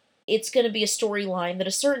it's going to be a storyline that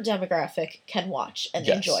a certain demographic can watch and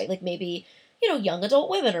enjoy. Like maybe, young adult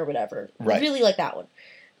women or whatever. Right. Really like that one.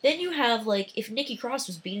 Then you have, like, if Nikki Cross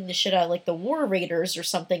was beating the shit out of, like, the War Raiders or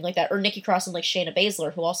something like that, or Nikki Cross and, like, Shayna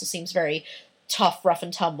Baszler, who also seems very tough, rough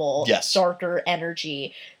and tumble, darker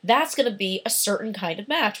energy, that's going to be a certain kind of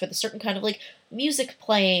match with a certain kind of, like, music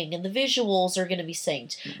playing, and the visuals are going to be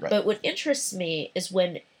synced. Right. But what interests me is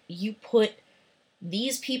when you put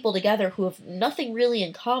these people together who have nothing really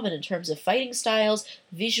in common in terms of fighting styles,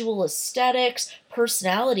 visual aesthetics,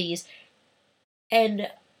 personalities, and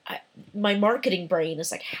my marketing brain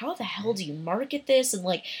is like, how the hell do you market this? And,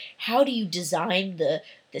 like, how do you design the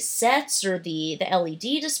sets or the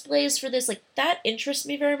LED displays for this? Like, that interests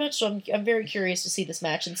me very much, so I'm very curious to see this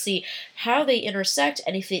match and see how they intersect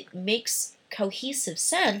and if it makes cohesive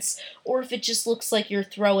sense or if it just looks like you're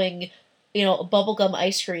throwing, a bubblegum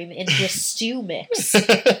ice cream into a stew mix.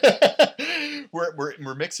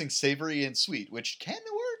 We're mixing savory and sweet, which can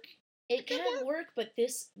work. It can work, but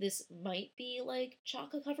this might be like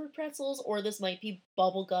chocolate-covered pretzels, or this might be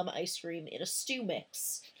bubblegum ice cream in a stew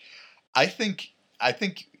mix. I think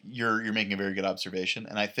you're making a very good observation,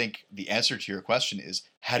 and I think the answer to your question is,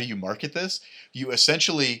 how do you market this? You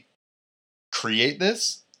essentially create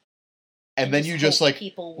this, and then you just like,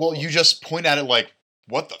 you just point at it like,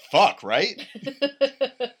 what the fuck, right?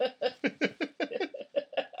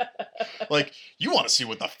 Like, you want to see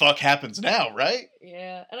what the fuck happens now, right?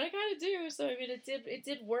 Yeah, and I kind of do. So I mean, it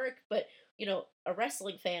did work, but a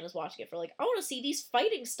wrestling fan is watching it for like, I want to see these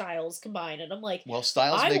fighting styles combined, and I'm like, well,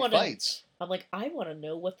 styles make fights. I'm like, I want to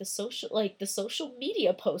know what the social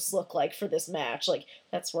media posts look like for this match. Like,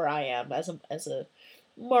 that's where I am as a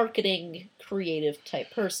marketing creative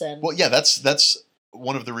type person. Well, yeah, that's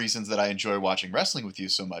one of the reasons that I enjoy watching wrestling with you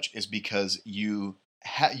so much is because you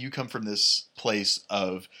come from this place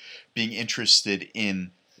of being interested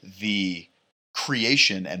in the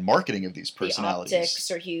creation and marketing of these personalities. The optics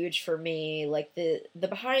are huge for me. Like the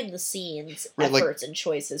behind the scenes efforts and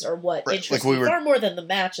choices are what interests me far more than the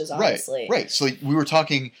matches, honestly. Right. So we were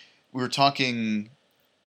talking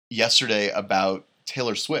yesterday about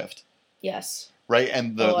Taylor Swift. Yes. Right,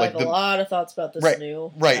 and I have a lot of thoughts about this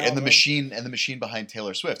new album. And the machine behind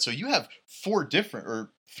Taylor Swift. So you have 3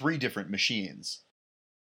 different machines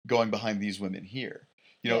going behind these women here.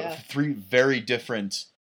 3 very different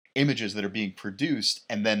images that are being produced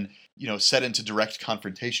and then, set into direct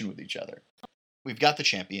confrontation with each other. We've got the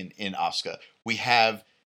champion in Asuka. We have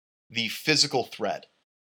the physical threat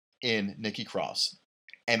in Nikki Cross.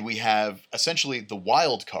 And we have essentially the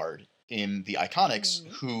wild card in the Iconics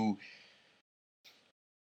who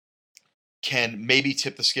can maybe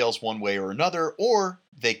tip the scales one way or another, or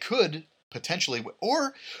they could potentially,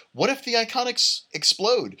 or what if the Iconics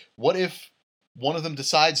explode? What if one of them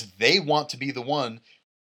decides they want to be the one,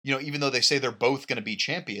 even though they say they're both going to be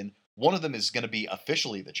champion, one of them is going to be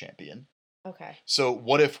officially the champion. Okay. So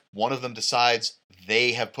what if one of them decides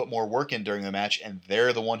they have put more work in during the match and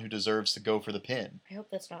they're the one who deserves to go for the pin? I hope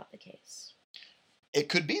that's not the case. It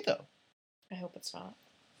could be, though. I hope it's not.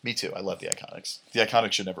 Me too. I love the Iconics. The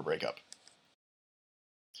Iconics should never break up.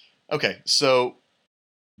 Okay, so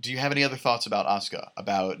do you have any other thoughts about Asuka,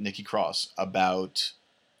 about Nikki Cross, about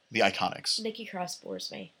the Iconics? Nikki Cross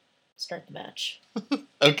bores me. Start the match.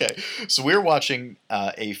 Okay, so we're watching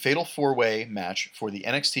a Fatal 4-Way match for the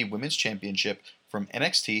NXT Women's Championship from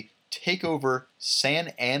NXT TakeOver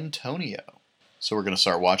San Antonio. So we're going to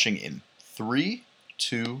start watching in 3,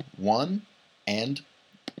 2, 1, and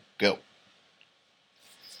go.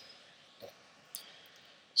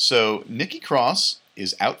 So Nikki Cross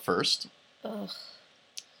is out first. Ugh.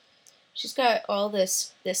 She's got all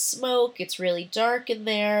this smoke. It's really dark in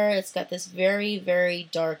there. It's got this very, very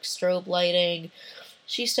dark strobe lighting.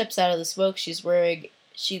 She steps out of the smoke.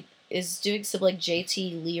 She is doing some like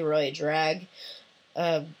JT Leroy drag.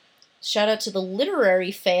 Shout out to the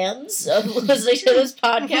literary fans of listening to this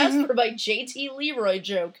podcast for my JT Leroy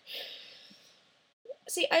joke.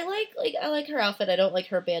 See, I like her outfit. I don't like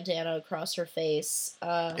her bandana across her face.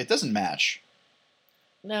 It doesn't match.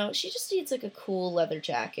 No, she just needs like a cool leather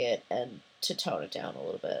jacket and to tone it down a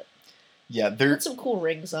little bit. Yeah, Put some cool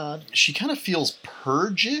rings on. She kind of feels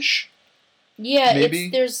purge-ish. Yeah,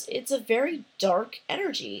 maybe? it's a very dark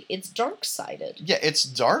energy. It's dark-sided. Yeah, it's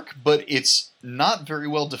dark, but it's not very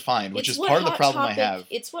well defined, which is part of the problem I have.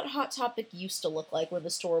 It's what Hot Topic used to look like when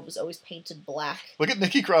the store was always painted black. Look at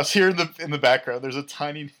Nikki Cross here in the background. There's a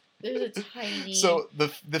tiny. So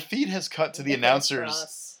the feed has cut to the announcers.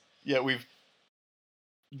 Cross. Yeah,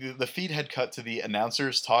 the feed had cut to the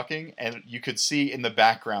announcers talking, and you could see in the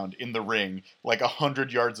background in the ring, like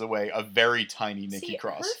 100 yards away, a very tiny Nikki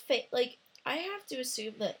Cross. I have to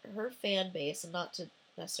assume that her fan base, and not to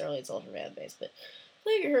necessarily insult her fan base, but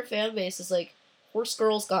I think her fan base is like horse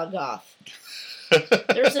girls gone goth.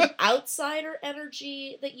 There's an outsider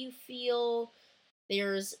energy that you feel.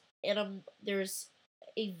 There's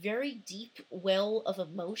a very deep well of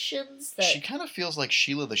emotions that She kind of feels like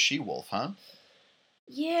Sheila the She-Wolf, huh?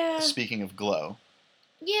 Yeah. Speaking of glow.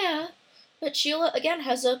 Yeah. But Sheila again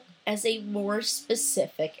has a more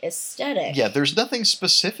specific aesthetic. Yeah, there's nothing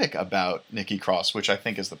specific about Nikki Cross, which I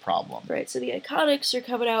think is the problem. Right, so the Iconics are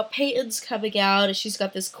coming out. Peyton's coming out, and she's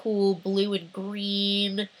got this cool blue and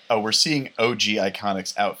green. Oh, we're seeing OG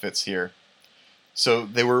Iconics outfits here. So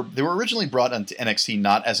they were originally brought onto NXT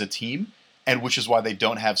not as a team, and which is why they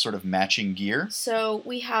don't have sort of matching gear. So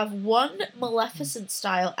we have one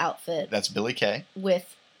Maleficent-style outfit. That's Billie Kay.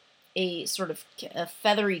 With a sort of a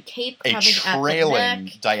feathery cape coming at the neck. A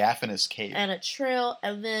trailing diaphanous cape. And a trail,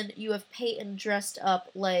 and then you have Peyton dressed up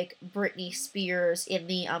like Britney Spears in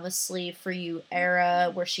the I'm a Slave for You era,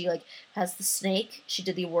 where she like has the snake. She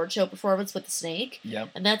did the award show performance with the snake.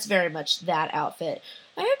 Yep. And that's very much that outfit.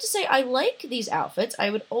 I have to say, I like these outfits. I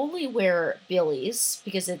would only wear Billie's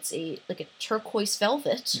because it's a turquoise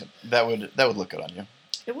velvet. Yep. That would look good on you.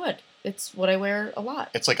 It would. It's what I wear a lot.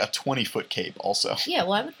 It's like a 20-foot cape, also. Yeah,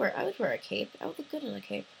 well, I would wear a cape. I would look good in a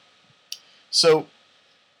cape. So,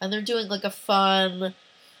 and they're doing like a fun.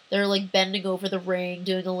 They're like bending over the ring,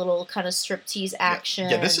 doing a little kind of striptease action.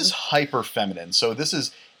 Yeah, this is hyper feminine. So this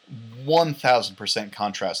is 1,000%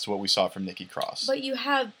 contrast to what we saw from Nikki Cross. But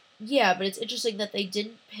but it's interesting that they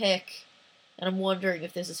didn't pick. And I'm wondering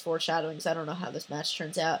if this is foreshadowing, because I don't know how this match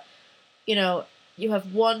turns out. You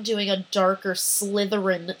have one doing a darker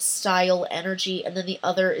Slytherin style energy, and then the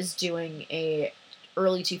other is doing a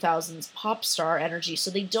early 2000s pop star energy.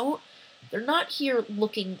 So they're not here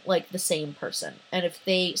looking like the same person. And if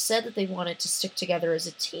they said that they wanted to stick together as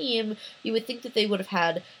a team, you would think that they would have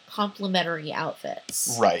had complementary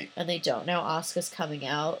outfits. Right. And they don't. Now Asuka's coming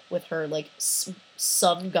out with her like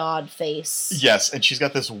sun god face. Yes, and she's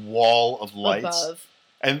got this wall of lights. Above.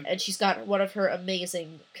 And she's got one of her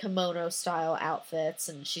amazing kimono-style outfits,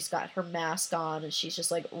 and she's got her mask on, and she's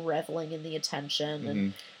just, like, reveling in the attention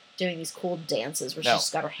and doing these cool dances where she's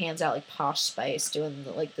just got her hands out like Posh Spice, doing,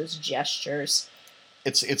 like, those gestures.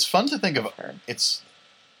 It's fun to think of her. It's...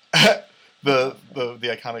 the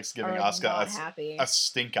Iconics giving Asuka a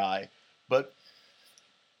stink eye. But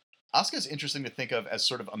Asuka's interesting to think of as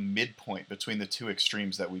sort of a midpoint between the two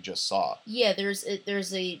extremes that we just saw. Yeah, there's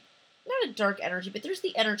a... not a dark energy, but there's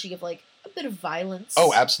the energy of like a bit of violence.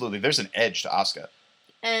 Oh, absolutely. There's an edge to Asuka.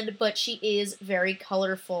 But she is very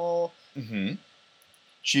colorful. Mm-hmm.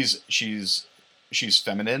 She's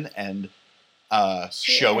feminine and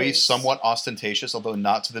showy, somewhat ostentatious, although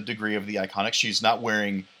not to the degree of the Iconics. She's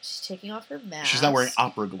taking off her mask. She's not wearing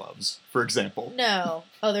opera gloves, for example. No.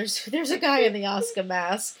 Oh, there's a guy in the Asuka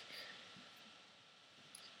mask.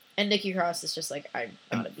 And Nikki Cross is just like, I'm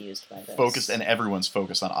not abused by this. And everyone's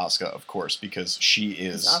focused on Asuka, of course, because she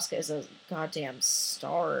is... Asuka is a goddamn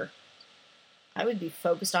star. I would be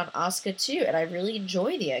focused on Asuka too, and I really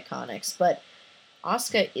enjoy the Iconics, but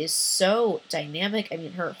Asuka is so dynamic. I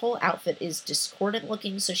mean, her whole outfit is discordant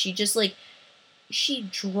looking, so she just like she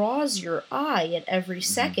draws your eye at every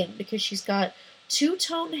second because she's got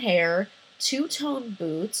two-tone hair, two-tone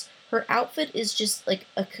boots. Her outfit is just like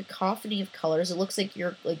a cacophony of colors. It looks like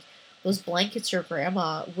you're like those blankets your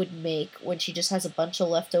grandma would make when she just has a bunch of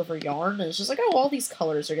leftover yarn, and it's just like, oh, all these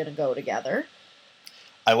colors are gonna go together.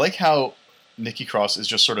 I like how Nikki Cross is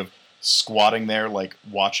just sort of squatting there, like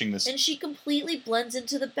watching this. And she completely blends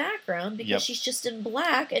into the background because Yep. she's just in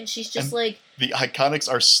black, and she's just And like, the Iconics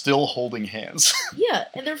are still holding hands. yeah,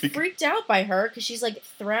 and they're freaked out by her because she's like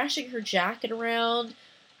thrashing her jacket around.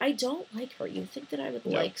 I don't like her. You'd think that I would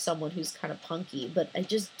Yep. like someone who's kind of punky, but I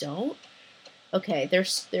just don't. Okay, they're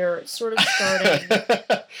sort of starting.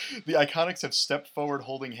 The Iconics have stepped forward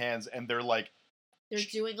holding hands, and they're like, They're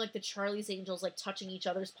doing like the Charlie's Angels, like touching each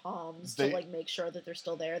other's palms They- to like make sure that they're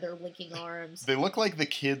still there. They're linking arms. they look like the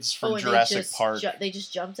kids from and Jurassic Park. they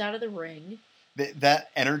just jumped out of the ring. That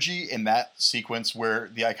energy in that sequence where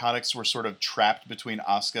the Iconics were sort of trapped between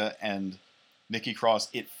Asuka and Nikki Cross,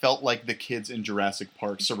 it felt like the kids in Jurassic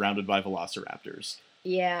Park surrounded by velociraptors.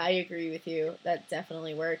 Yeah, I agree with you. That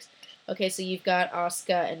definitely works. Okay, so you've got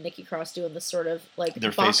Asuka and Nikki Cross doing this sort of like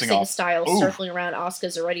They're facing boxing off. style, Ooh. circling around.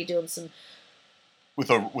 Asuka's already doing some With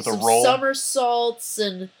a some roll. somersaults,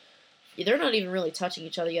 and they're not even really touching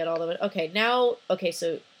each other yet. All of it.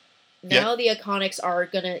 So now the Iconics are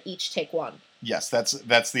gonna each take one. Yes,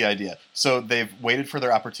 that's the idea. So they've waited for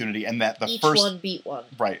their opportunity, and that the Each first one beat one.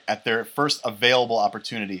 right at their first available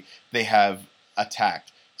opportunity, they have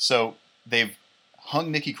attacked. So they've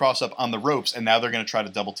hung Nikki Cross up on the ropes, and now they're going to try to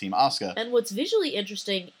double team Asuka. And what's visually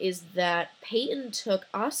interesting is that Peyton took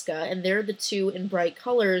Asuka, and they're the two in bright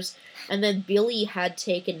colors, and then Billy had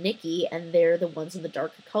taken Nikki, and they're the ones in the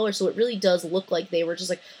darker color. So it really does look like they were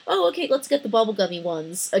just like, oh, okay, let's get the bubblegummy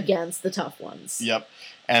ones against the tough ones. Yep.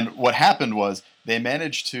 And what happened was they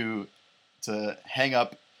managed to hang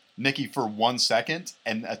up Nikki for 1 second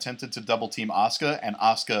and attempted to double team Asuka, and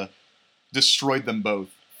Asuka destroyed them both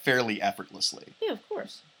fairly effortlessly. Yeah, of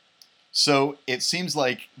course. So it seems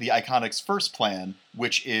like the Iconics' first plan,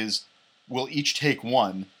 which is we'll each take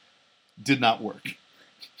one, did not work.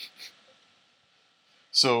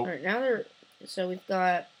 So All right, so we've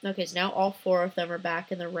got, okay, so now all four of them are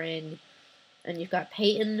back in the ring, and you've got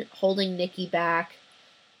Peyton holding Nikki back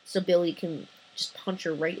so Billy can just punch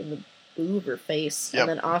her right in the boob or face. Yep. And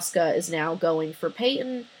then Asuka is now going for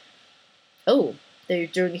Peyton. Oh, they're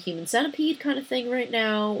doing a human centipede kind of thing right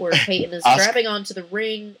now, where Peyton is grabbing onto the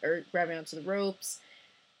ring, or grabbing onto the ropes.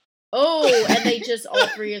 Oh, and they just, all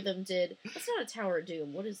three of them did. That's not a Tower of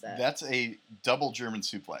Doom. What is that? that's a double German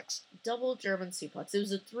suplex. Double German suplex. It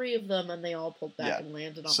was the three of them, and they all pulled back Yeah. and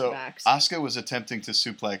landed on So their backs. Asuka was attempting to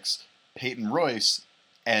suplex Peyton Royce,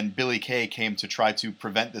 and Billy Kay came to try to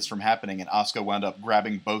prevent this from happening, and Asuka wound up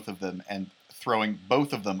grabbing both of them and throwing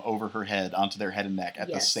both of them over her head onto their head and neck at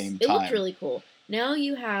the same It time. looked really cool. Now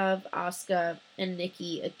you have Asuka and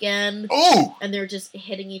Nikki again, Oh! and they're just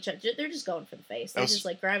hitting each other. They're just going for the face. They're was- just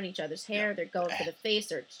like grabbing each other's hair. They're going for the face.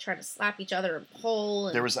 They're just trying to slap each other and pull.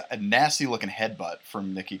 And There was a nasty looking headbutt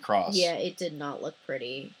from Nikki Cross. yeah, it did not look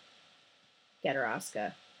pretty. Get her,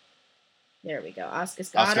 Asuka. There we go. Asuka's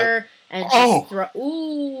got Asuka- her, and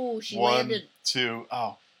Oh! she One, landed. two,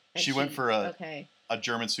 oh. and She went for a okay.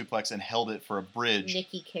 German suplex and held it for a bridge.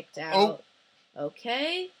 Nikki kicked Oh. out.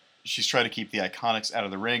 Okay. She's tried to keep the Iconics out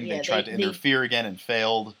of the ring. Yeah, they tried to they- interfere again and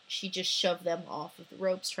failed. She just shoved them off of the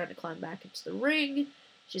ropes, trying to climb back into the ring.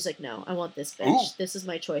 She's like, no, I want this bitch. Ooh. This is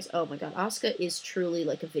my choice. Oh my god, Asuka is truly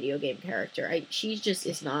like a video game character. She just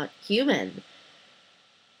is not human.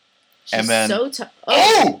 She's And then- so tough.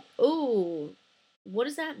 Oh! Ooh. What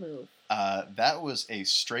is that move? That was a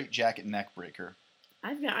straight jacket neck breaker.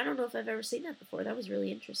 I don't know if I've ever seen that before. That was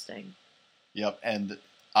really interesting. Yep, and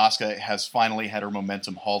Asuka has finally had her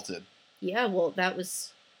momentum halted. Yeah, well, that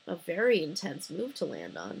was a very intense move to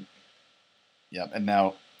land on. Yep, and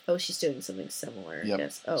now Oh, she's doing something similar. Yep.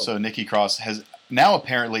 Yes. Oh. so Nikki Cross has now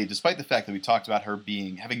apparently, despite the fact that we talked about her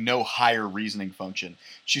having no higher reasoning function,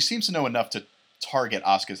 she seems to know enough to target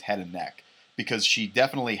Asuka's head and neck because she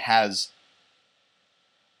definitely has.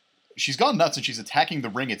 She's gone nuts and she's attacking the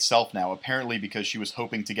ring itself now, apparently because she was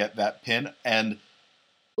hoping to get that pin. And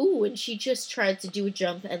Ooh, and she just tried to do a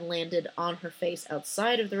jump and landed on her face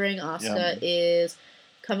outside of the ring. Asuka Yeah. is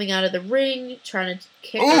coming out of the ring, trying to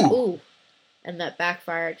kick Ooh! her. Ooh. and that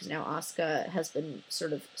backfired because now Asuka has been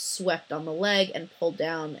sort of swept on the leg and pulled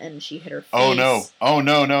down, and she hit her face. Oh no! Oh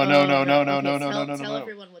no! No! No! No! No! No! Okay, No! No! No! No! Tell No!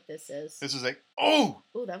 everyone what this is. This is a oh!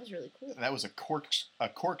 Oh, that was really cool. That was a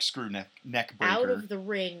corkscrew neck breaker. Out of the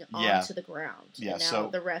ring onto the ground. Yeah. And now so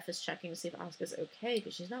the ref is checking to see if Asuka's okay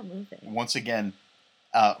because she's not moving. Once again,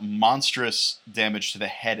 monstrous damage to the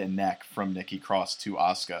head and neck from Nikki Cross to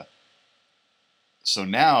Asuka. So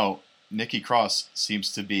now Nikki Cross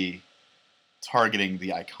seems to be targeting the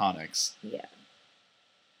Iconics. Yeah.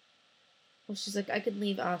 Well, she's like, I could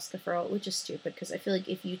leave Asuka for all, which is stupid because I feel like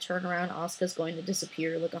if you turn around, Asuka's going to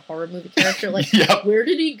disappear like a horror movie character. Like, Yep. Where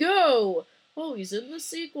did he go? Oh, he's in the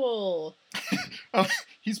sequel. Oh,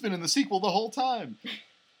 he's been in the sequel the whole time.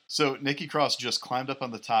 So Nikki Cross just climbed up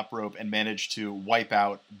on the top rope and managed to wipe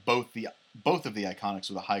out both of the Iconics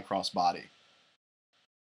with a high cross body.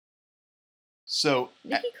 So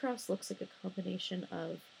Nikki Cross looks like a combination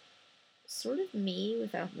of sort of me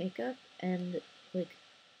without makeup and like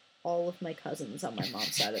all of my cousins on my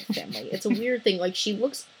mom's side of the family. It's a weird thing. Like, she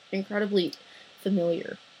looks incredibly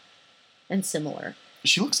familiar and similar.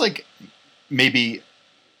 She looks like maybe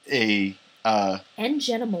a and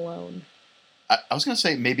Jenna Malone. I was gonna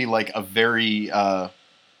say maybe like a very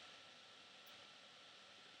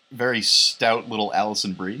very stout little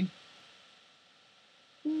Alison Brie.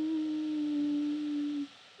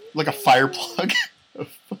 Like a fire plug.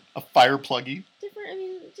 A fire pluggy.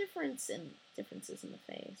 Differences in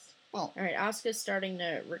the face. Well, all right, Asuka's starting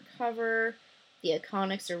to recover. The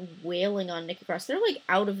Iconics are wailing on Nikki Cross. They're like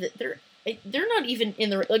out of the. They're not even in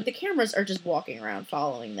the like. The cameras are just walking around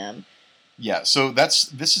following them. Yeah, so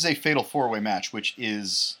this is a fatal 4-way match, which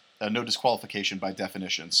is a no disqualification by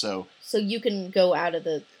definition. So you can go out of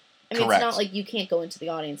the. I mean, correct. It's not like you can't go into the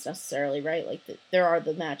audience necessarily, right? Like there are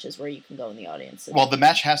the matches where you can go in the audience. Well, the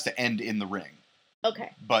match has to end in the ring.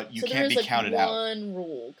 Okay. But you can't be counted out. One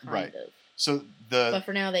rule, kind of. So but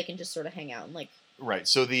for now, they can just sort of hang out and like. Right.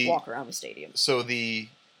 So walk around the stadium. So the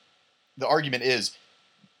argument is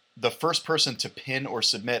the first person to pin or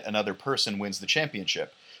submit another person wins the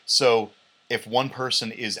championship. So if one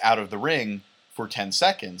person is out of the ring for 10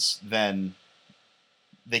 seconds, then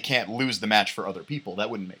they can't lose the match for other people. That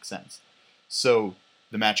wouldn't make sense. So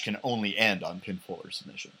the match can only end on pinfall or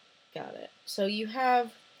submission. Got it. So you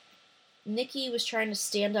have Nikki was trying to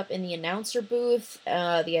stand up in the announcer booth.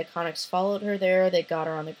 The Iconics followed her there. They got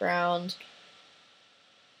her on the ground.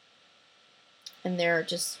 And they're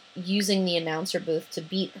just using the announcer booth to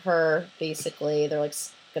beat her, basically. They're like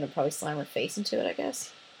going to probably slam her face into it, I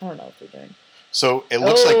guess. I don't know what they're doing. So it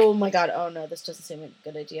looks like... Oh my god, oh no, this doesn't seem like a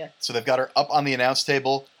good idea. So they've got her up on the announce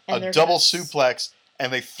table, and a double suplex,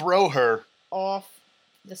 and they throw her... off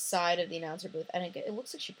the side of the announcer booth, and it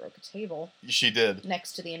looks like she broke a table. She did.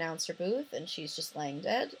 Next to the announcer booth, and she's just laying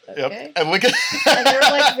dead. Okay. Yep. And look at... and they're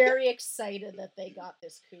like very excited that they got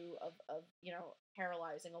this coup of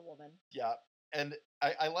paralyzing a woman. Yeah. And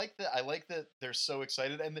I like that they're so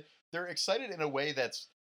excited, and they're excited in a way that's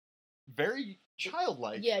very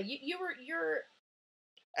childlike. Yeah, you're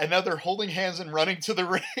and now they're holding hands and running to the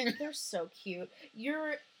ring. They're so cute.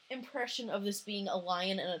 Your impression of this being a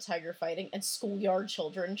lion and a tiger fighting and schoolyard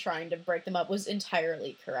children trying to break them up was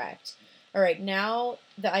entirely correct. All right, now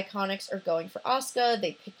the Iconics are going for Asuka.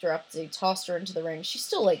 They picked her up, they tossed her into the ring. She's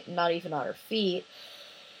still like not even on her feet.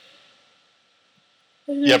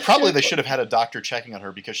 Yeah, probably they should have had a doctor checking on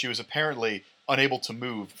her because she was apparently unable to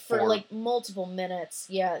move for like multiple minutes.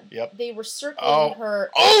 Yeah. Yep. They were circling her.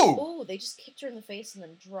 Oh! They just kicked her in the face and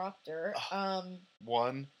then dropped her.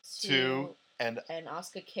 1, 2, and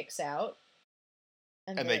Asuka kicks out.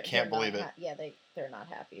 And they can't believe it. They're not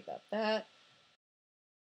happy about that.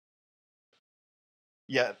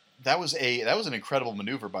 Yeah, that was an incredible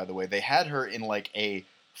maneuver, by the way. They had her in like a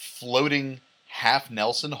floating half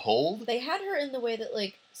Nelson hold. They had her in the way that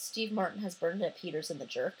like Steve Martin has Bernadette Peters in The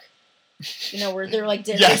Jerk. Where they're like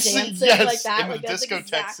dancing like that. In like the that's discotheque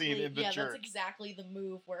exactly, scene in The Jerk. That's exactly the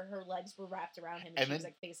move where her legs were wrapped around him and she was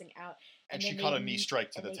like facing out. And she caught a knee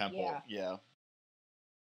strike to the temple. Yeah.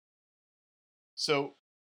 So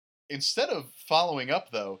instead of following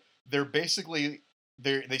up though, they're basically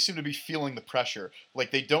they seem to be feeling the pressure. Like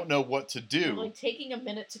they don't know what to do. They're like taking a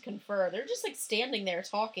minute to confer. They're just like standing there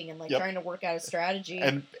talking and like trying to work out a strategy.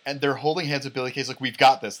 And they're holding hands with Billie Kay's like, we've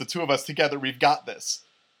got this. The two of us together, we've got this.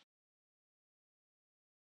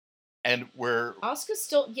 And we're Asuka's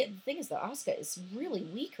still the thing is that Asuka is really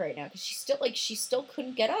weak right now because she still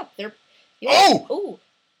couldn't get up. Asuka's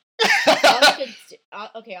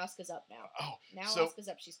up now. Oh, now Asuka's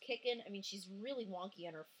up. She's kicking. I mean, she's really wonky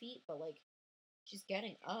on her feet, but like she's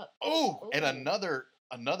getting up. Oh, and another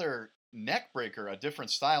neck breaker, a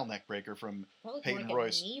different style neck breaker from Probably Peyton more like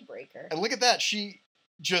Royce. a knee breaker. And look at that. She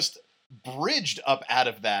just bridged up out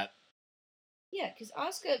of that. Yeah, because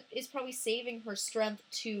Asuka is probably saving her strength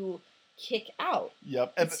to kick out.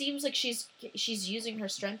 Yep. It seems like she's using her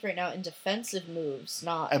strength right now in defensive moves,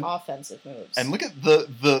 not offensive moves. And look at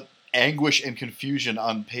the anguish and confusion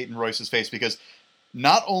on Peyton Royce's face, because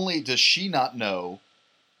not only does she not know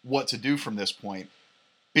what to do from this point,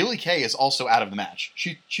 Billie Kay is also out of the match.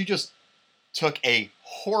 She just took a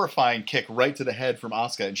horrifying kick right to the head from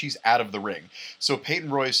Asuka, and she's out of the ring. So Peyton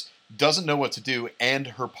Royce doesn't know what to do, and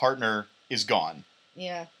her partner is gone.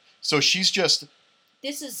 Yeah. So she's just...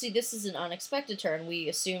 This is an unexpected turn. We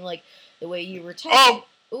assume, like, the way you were typing.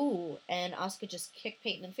 Oh! Ooh, and Asuka just kicked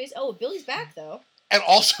Peyton in the face. Oh, Billy's back, though. And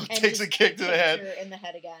also takes a kick to the head. Her in the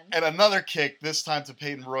head again. And another kick, this time to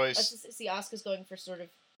Peyton Royce. Let's just see, Asuka's going for sort of...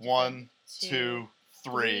 1, 2,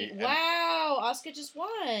 3. Wow, Asuka just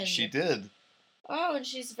won. She did. Oh, and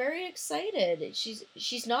she's very excited.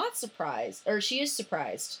 She's not surprised, or she is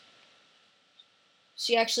surprised.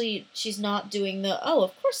 She's not doing the, oh,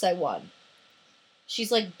 of course I won.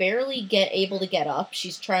 She's like barely able to get up.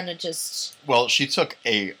 She's trying to just... Well, she took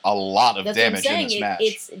a lot of damage in this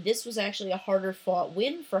match. This was actually a harder fought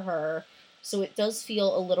win for her, so it does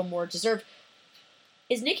feel a little more deserved.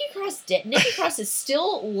 Is Nikki Cross dead? Nikki Cross is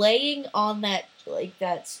still laying on that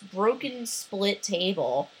broken split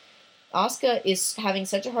table. Asuka is having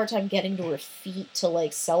such a hard time getting to her feet to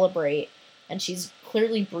like celebrate, and she's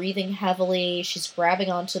clearly breathing heavily. She's grabbing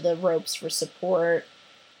onto the ropes for support.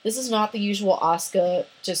 This is not the usual Asuka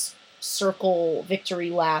just circle victory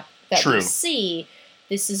lap that we see.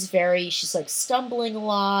 This is she's like stumbling a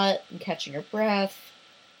lot and catching her breath.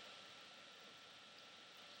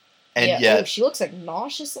 And yet, she looks like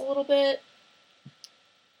nauseous a little bit.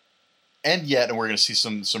 And we're going to see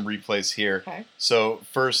some replays here. Okay. So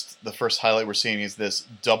the first highlight we're seeing is this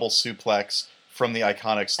double suplex from the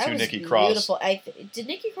Iconics to Nikki Cross. Beautiful. Did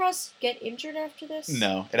Nikki Cross get injured after this?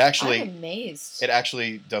 No, I'm amazed. It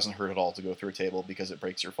actually doesn't hurt at all to go through a table because it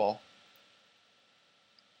breaks your fall.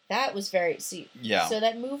 That was very... So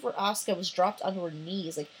that move where Asuka was dropped onto her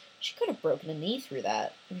knees, like, she could have broken a knee through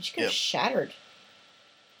that. I mean, she could have shattered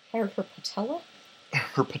her patella?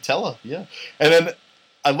 Her patella, yeah. And then,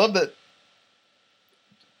 I love that,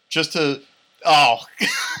 just to... Oh!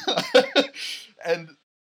 And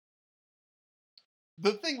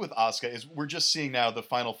the thing with Asuka is we're just seeing now the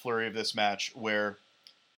final flurry of this match where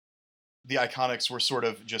the Iconics were sort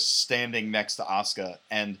of just standing next to Asuka,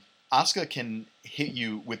 and Asuka can hit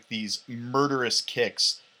you with these murderous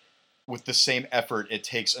kicks with the same effort it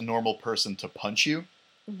takes a normal person to punch you.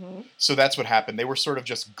 Mm-hmm. So that's what happened. They were sort of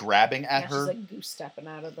just grabbing at her. She's like goose stepping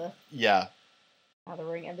out of the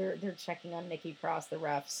ring, and they're checking on Nikki Cross, the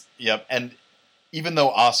refs. Yep, and even though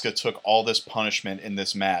Asuka took all this punishment in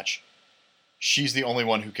this match, she's the only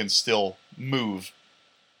one who can still move.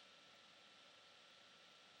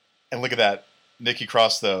 And look at that. Nikki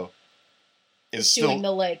Cross, though, is still doing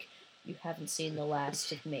the you haven't seen the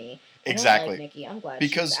last of me. Exactly. I don't like Nikki. I'm glad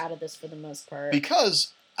she's out of this for the most part.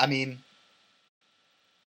 Because, I mean,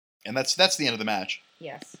 and that's the end of the match.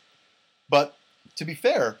 Yes. But to be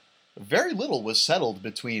fair, very little was settled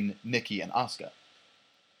between Nikki and Asuka.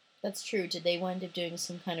 That's true. Did they wind up doing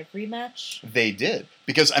some kind of rematch? They did.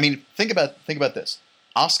 Because, I mean, think about this.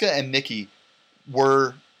 Asuka and Nikki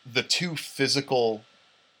were the two physical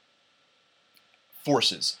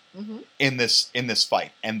forces in this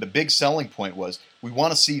fight. And the big selling point was we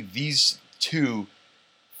want to see these two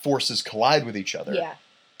forces collide with each other. Yeah.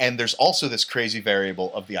 And there's also this crazy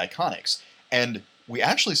variable of the Iconics. And we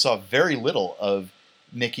actually saw very little of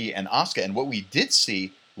Nikki and Asuka. And what we did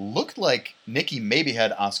see looked like Nikki maybe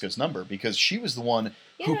had Asuka's number because she was the one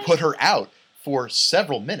who put her out for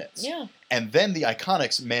several minutes. Yeah. And then the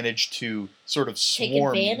Iconics managed to sort of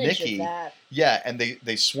swarm Take advantage Nikki. of that. Yeah, and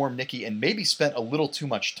they swarmed Nikki and maybe spent a little too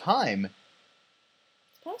much time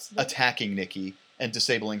attacking Nikki and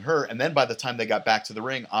disabling her. And then by the time they got back to the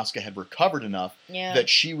ring, Asuka had recovered enough that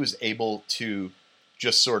she was able to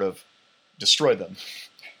just sort of destroy them.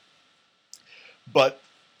 But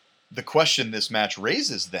the question this match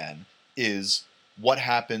raises then is what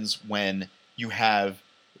happens when you have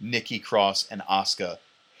Nikki Cross and Asuka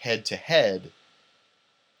head to head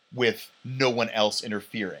with no one else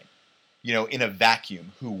interfering? You know, in a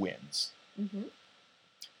vacuum, who wins? Mm-hmm.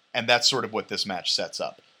 And that's sort of what this match sets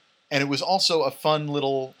up. And it was also a fun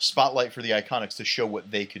little spotlight for the Iconics to show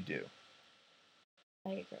what they could do.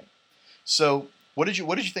 I agree. So, what did you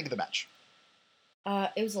think of the match?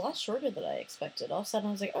 It was a lot shorter than I expected. All of a sudden,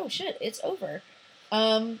 I was like, "Oh shit, it's over."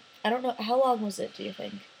 I don't know how long was it. Do you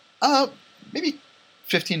think? Maybe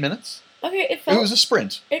 15 minutes. Okay, It was a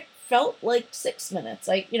sprint. It felt like 6 minutes.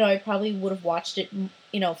 I probably would have watched it,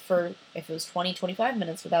 for if it was 20, 25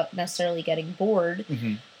 minutes without necessarily getting bored.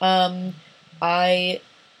 Mm-hmm.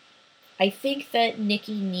 I think that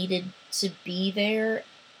Nikki needed to be there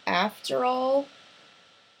after all.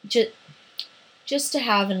 Just to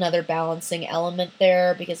have another balancing element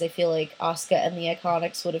there, because I feel like Asuka and the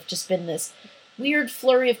Iconics would have just been this weird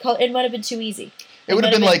flurry of color. It might have been too easy. It would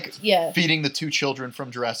have been like feeding the two children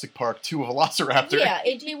from Jurassic Park to a velociraptor. Yeah,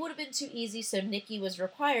 it would have been too easy, so Nikki was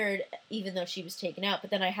required, even though she was taken out.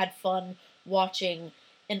 But then I had fun watching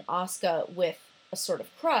an Asuka with a sort of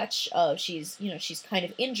crutch of she's kind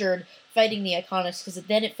of injured, fighting the Iconics, because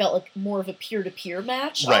then it felt like more of a peer-to-peer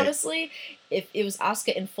match, right. Honestly. If it was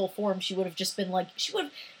Asuka in full form, she would have just been like,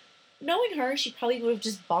 knowing her, she probably would have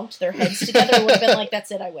just bonked their heads together and would have been like,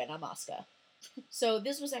 that's it, I win, I'm Asuka. So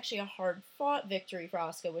this was actually a hard-fought victory for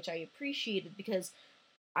Asuka, which I appreciated, because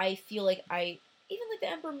I feel like even like the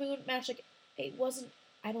Ember Moon match, like, it wasn't,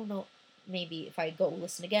 I don't know, maybe if I go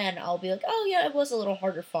listen again, I'll be like, oh yeah, it was a little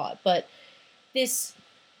harder fought, but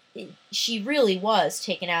she really was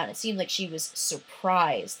taken out. It seemed like she was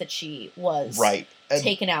surprised that she was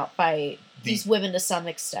taken out by these women to some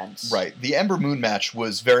extent. Right. The Ember Moon match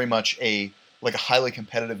was very much a highly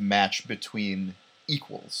competitive match between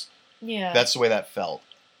equals. Yeah. That's the way that felt.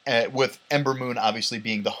 With Ember Moon obviously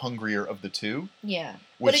being the hungrier of the two. Yeah.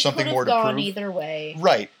 With something more to prove. But it could have gone either way.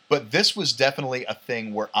 Right. But this was definitely a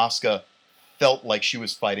thing where Asuka felt like she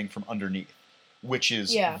was fighting from underneath, which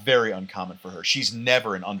is very uncommon for her. She's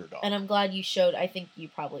never an underdog. And I'm glad you showed. I think you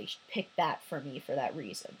probably picked that for me for that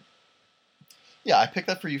reason. Yeah, I picked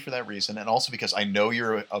that for you for that reason, and also because I know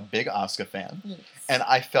you're a big Asuka fan, yes. And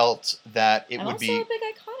I felt that I'm also a big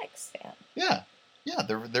Iconics fan. Yeah,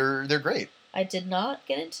 they're great. I did not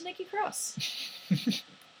get into Nikki Cross.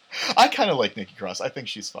 I kind of like Nikki Cross. I think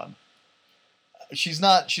she's fun. She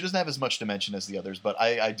doesn't have as much dimension as the others, but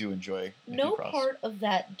I do enjoy Nikki Cross. No part of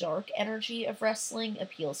that dark energy of wrestling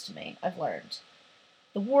appeals to me, I've learned.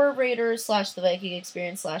 The War Raiders / the Viking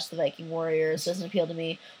Experience / the Viking Warriors doesn't appeal to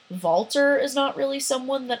me. Walter is not really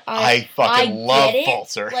someone that I fucking love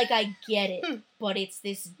Walter. Like, I get it, but it's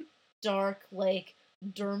this dark, like,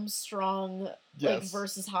 Durmstrong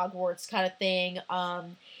versus Hogwarts kind of thing.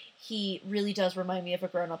 He really does remind me of a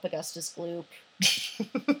grown-up Augustus Gloop.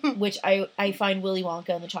 Which I find Willy Wonka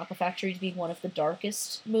and the Chocolate Factory to be one of the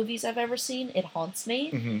darkest movies I've ever seen. It haunts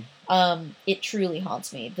me. Mm-hmm. It truly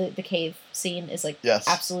haunts me. The cave scene is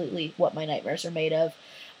absolutely what my nightmares are made of.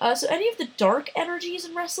 So any of the dark energies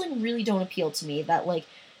in wrestling really don't appeal to me. That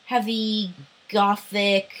heavy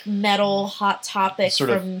gothic metal hot topic sort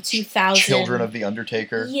from of 2000. Children of the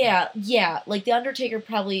Undertaker. Yeah. Like the Undertaker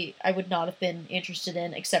probably I would not have been interested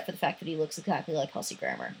in, except for the fact that he looks exactly like Kelsey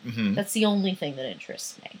Grammer. Mm-hmm. That's the only thing that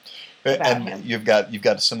interests me. And him. you've got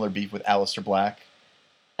a similar beef with Aleister Black.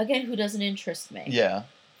 Again, who doesn't interest me? Yeah.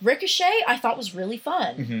 Ricochet, I thought was really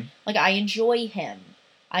fun. Mm-hmm. I enjoy him.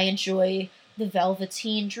 I enjoy the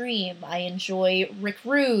Velveteen Dream. I enjoy Rick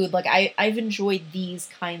Rude. I've enjoyed these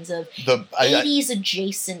kinds of 80s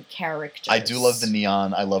adjacent characters. I do love the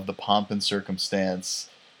neon. I love the pomp and circumstance.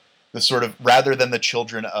 The sort of, rather than the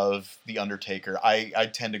children of the Undertaker, I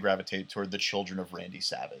tend to gravitate toward the children of Randy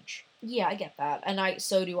Savage. Yeah, I get that. And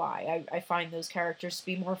so do I. I find those characters to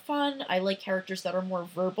be more fun. I like characters that are more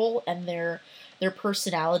verbal, and their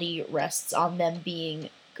personality rests on them being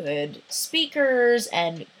good speakers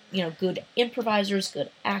and good improvisers,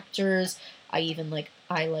 good actors. I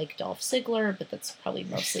like Dolph Ziggler, but that's probably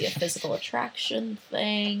mostly a physical attraction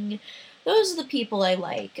thing. Those are the people I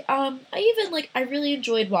like. I really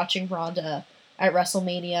enjoyed watching Ronda at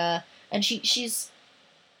WrestleMania, and she's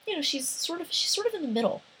sort of in the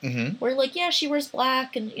middle. Mm-hmm. Where she wears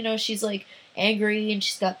black, and she's angry, and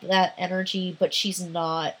she's got that energy, but she's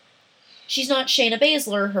not Shayna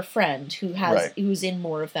Baszler, her friend, who's in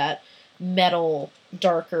more of that metal,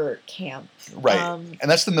 darker camp. Right. And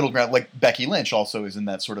that's the middle ground. Like Becky Lynch also is in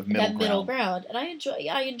that sort of middle ground. And I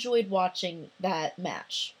enjoyed watching that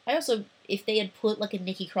match. I also, if they had put a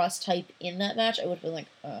Nikki Cross type in that match, I would have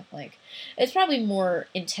been it's probably more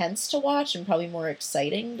intense to watch and probably more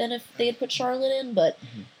exciting than if they had put Charlotte in, but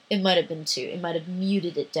it might have been too. It might have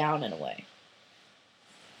muted it down in a way.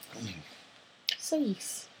 So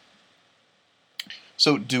yes.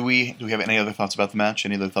 So do we have any other thoughts about the match?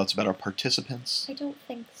 Any other thoughts about our participants? I don't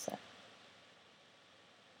think so.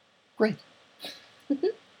 Great.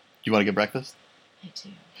 You want to get breakfast? I do.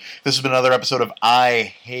 This has been another episode of I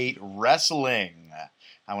Hate Wrestling.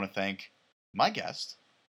 I want to thank my guest,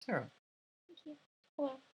 Sarah. Thank you.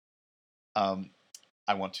 Hello.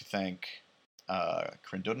 I want to thank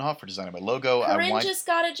Corinne Dodenhoff for designing my logo. Corinne just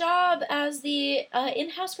got a job as the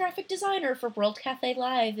in-house graphic designer for World Cafe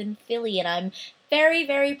Live in Philly, and I'm very,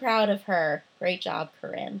 very proud of her. Great job,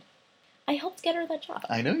 Corinne. I helped get her that job.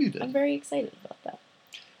 I know you did. I'm very excited about that.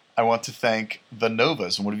 I want to thank the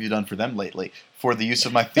Novas, and what have you done for them lately, for the use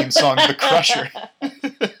of my theme song, The Crusher.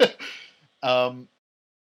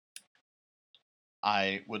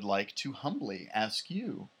 I would like to humbly ask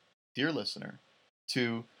you, dear listener,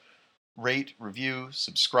 to rate, review,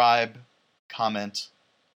 subscribe, comment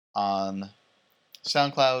on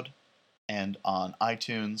SoundCloud and on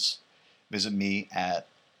iTunes. Visit me at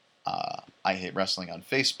I Hate Wrestling on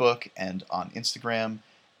Facebook and on Instagram,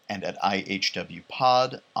 and at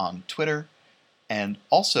IHWPod on Twitter. And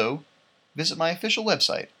also visit my official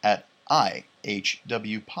website at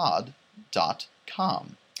ihwpod.com.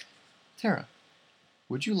 Tara,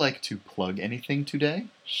 would you like to plug anything today?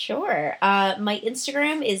 Sure. My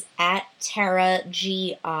Instagram is at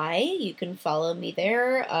TaraGI. You can follow me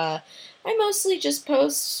there. I mostly just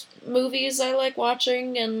post movies I like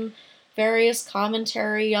watching and various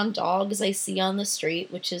commentary on dogs I see on the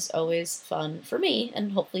street, which is always fun for me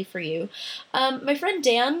and hopefully for you. My friend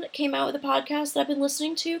Dan came out with a podcast that I've been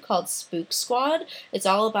listening to called Spook Squad. It's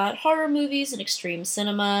all about horror movies and extreme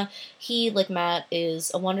cinema. He, like Matt,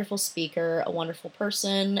 is a wonderful speaker, a wonderful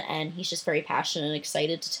person, and he's just very passionate and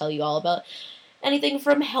excited to tell you all about anything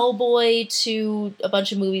from Hellboy to a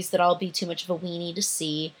bunch of movies that I'll be too much of a weenie to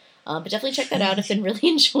see. But definitely check that out. I've been really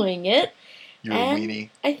enjoying it. You're and a weenie.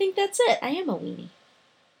 I think that's it. I am a weenie.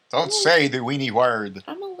 Don't say the weenie word.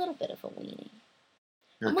 I'm a little bit of a weenie.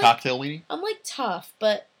 You're I'm a like- cocktail weenie? I'm like tough,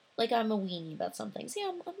 but like I'm a weenie about some things.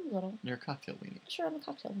 Yeah, I'm a little. You're a cocktail weenie. Sure, I'm a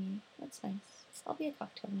cocktail weenie. That's nice. I'll be a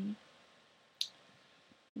cocktail weenie.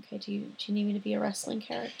 Okay, do you need me to be a wrestling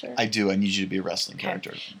character? I do. I need you to be a wrestling Okay.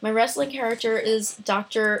 character. My wrestling character is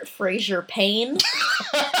Dr. Fraser Payne.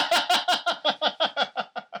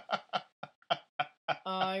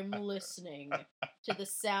 I'm listening to the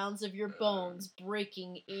sounds of your bones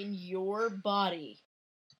breaking in your body.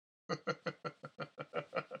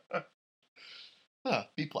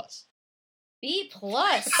 B plus. B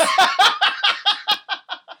plus.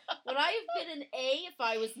 Would I have been an A if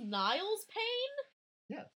I was Niles Payne?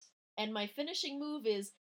 Yes. And my finishing move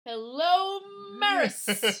is Hello Maris.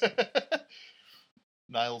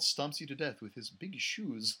 Niles stomps you to death with his big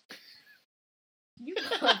shoes. You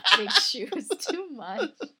love big shoes too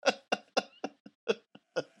much.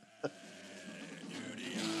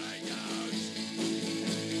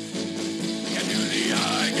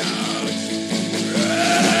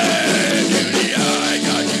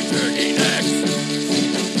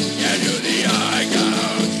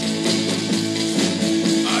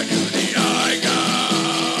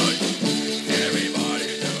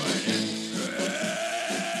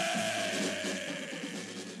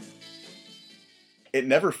 It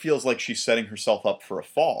never feels like she's setting herself up for a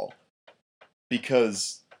fall.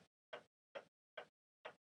 Because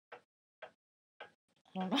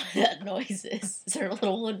I don't know what that noise is. Is there a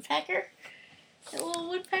little woodpecker? A little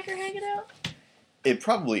woodpecker hanging out? it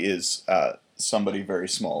probably is somebody very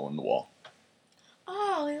small in the wall.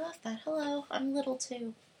 Oh, I love that. Hello, I'm little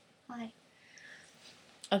too. Hi.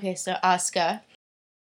 Okay, so Asuka,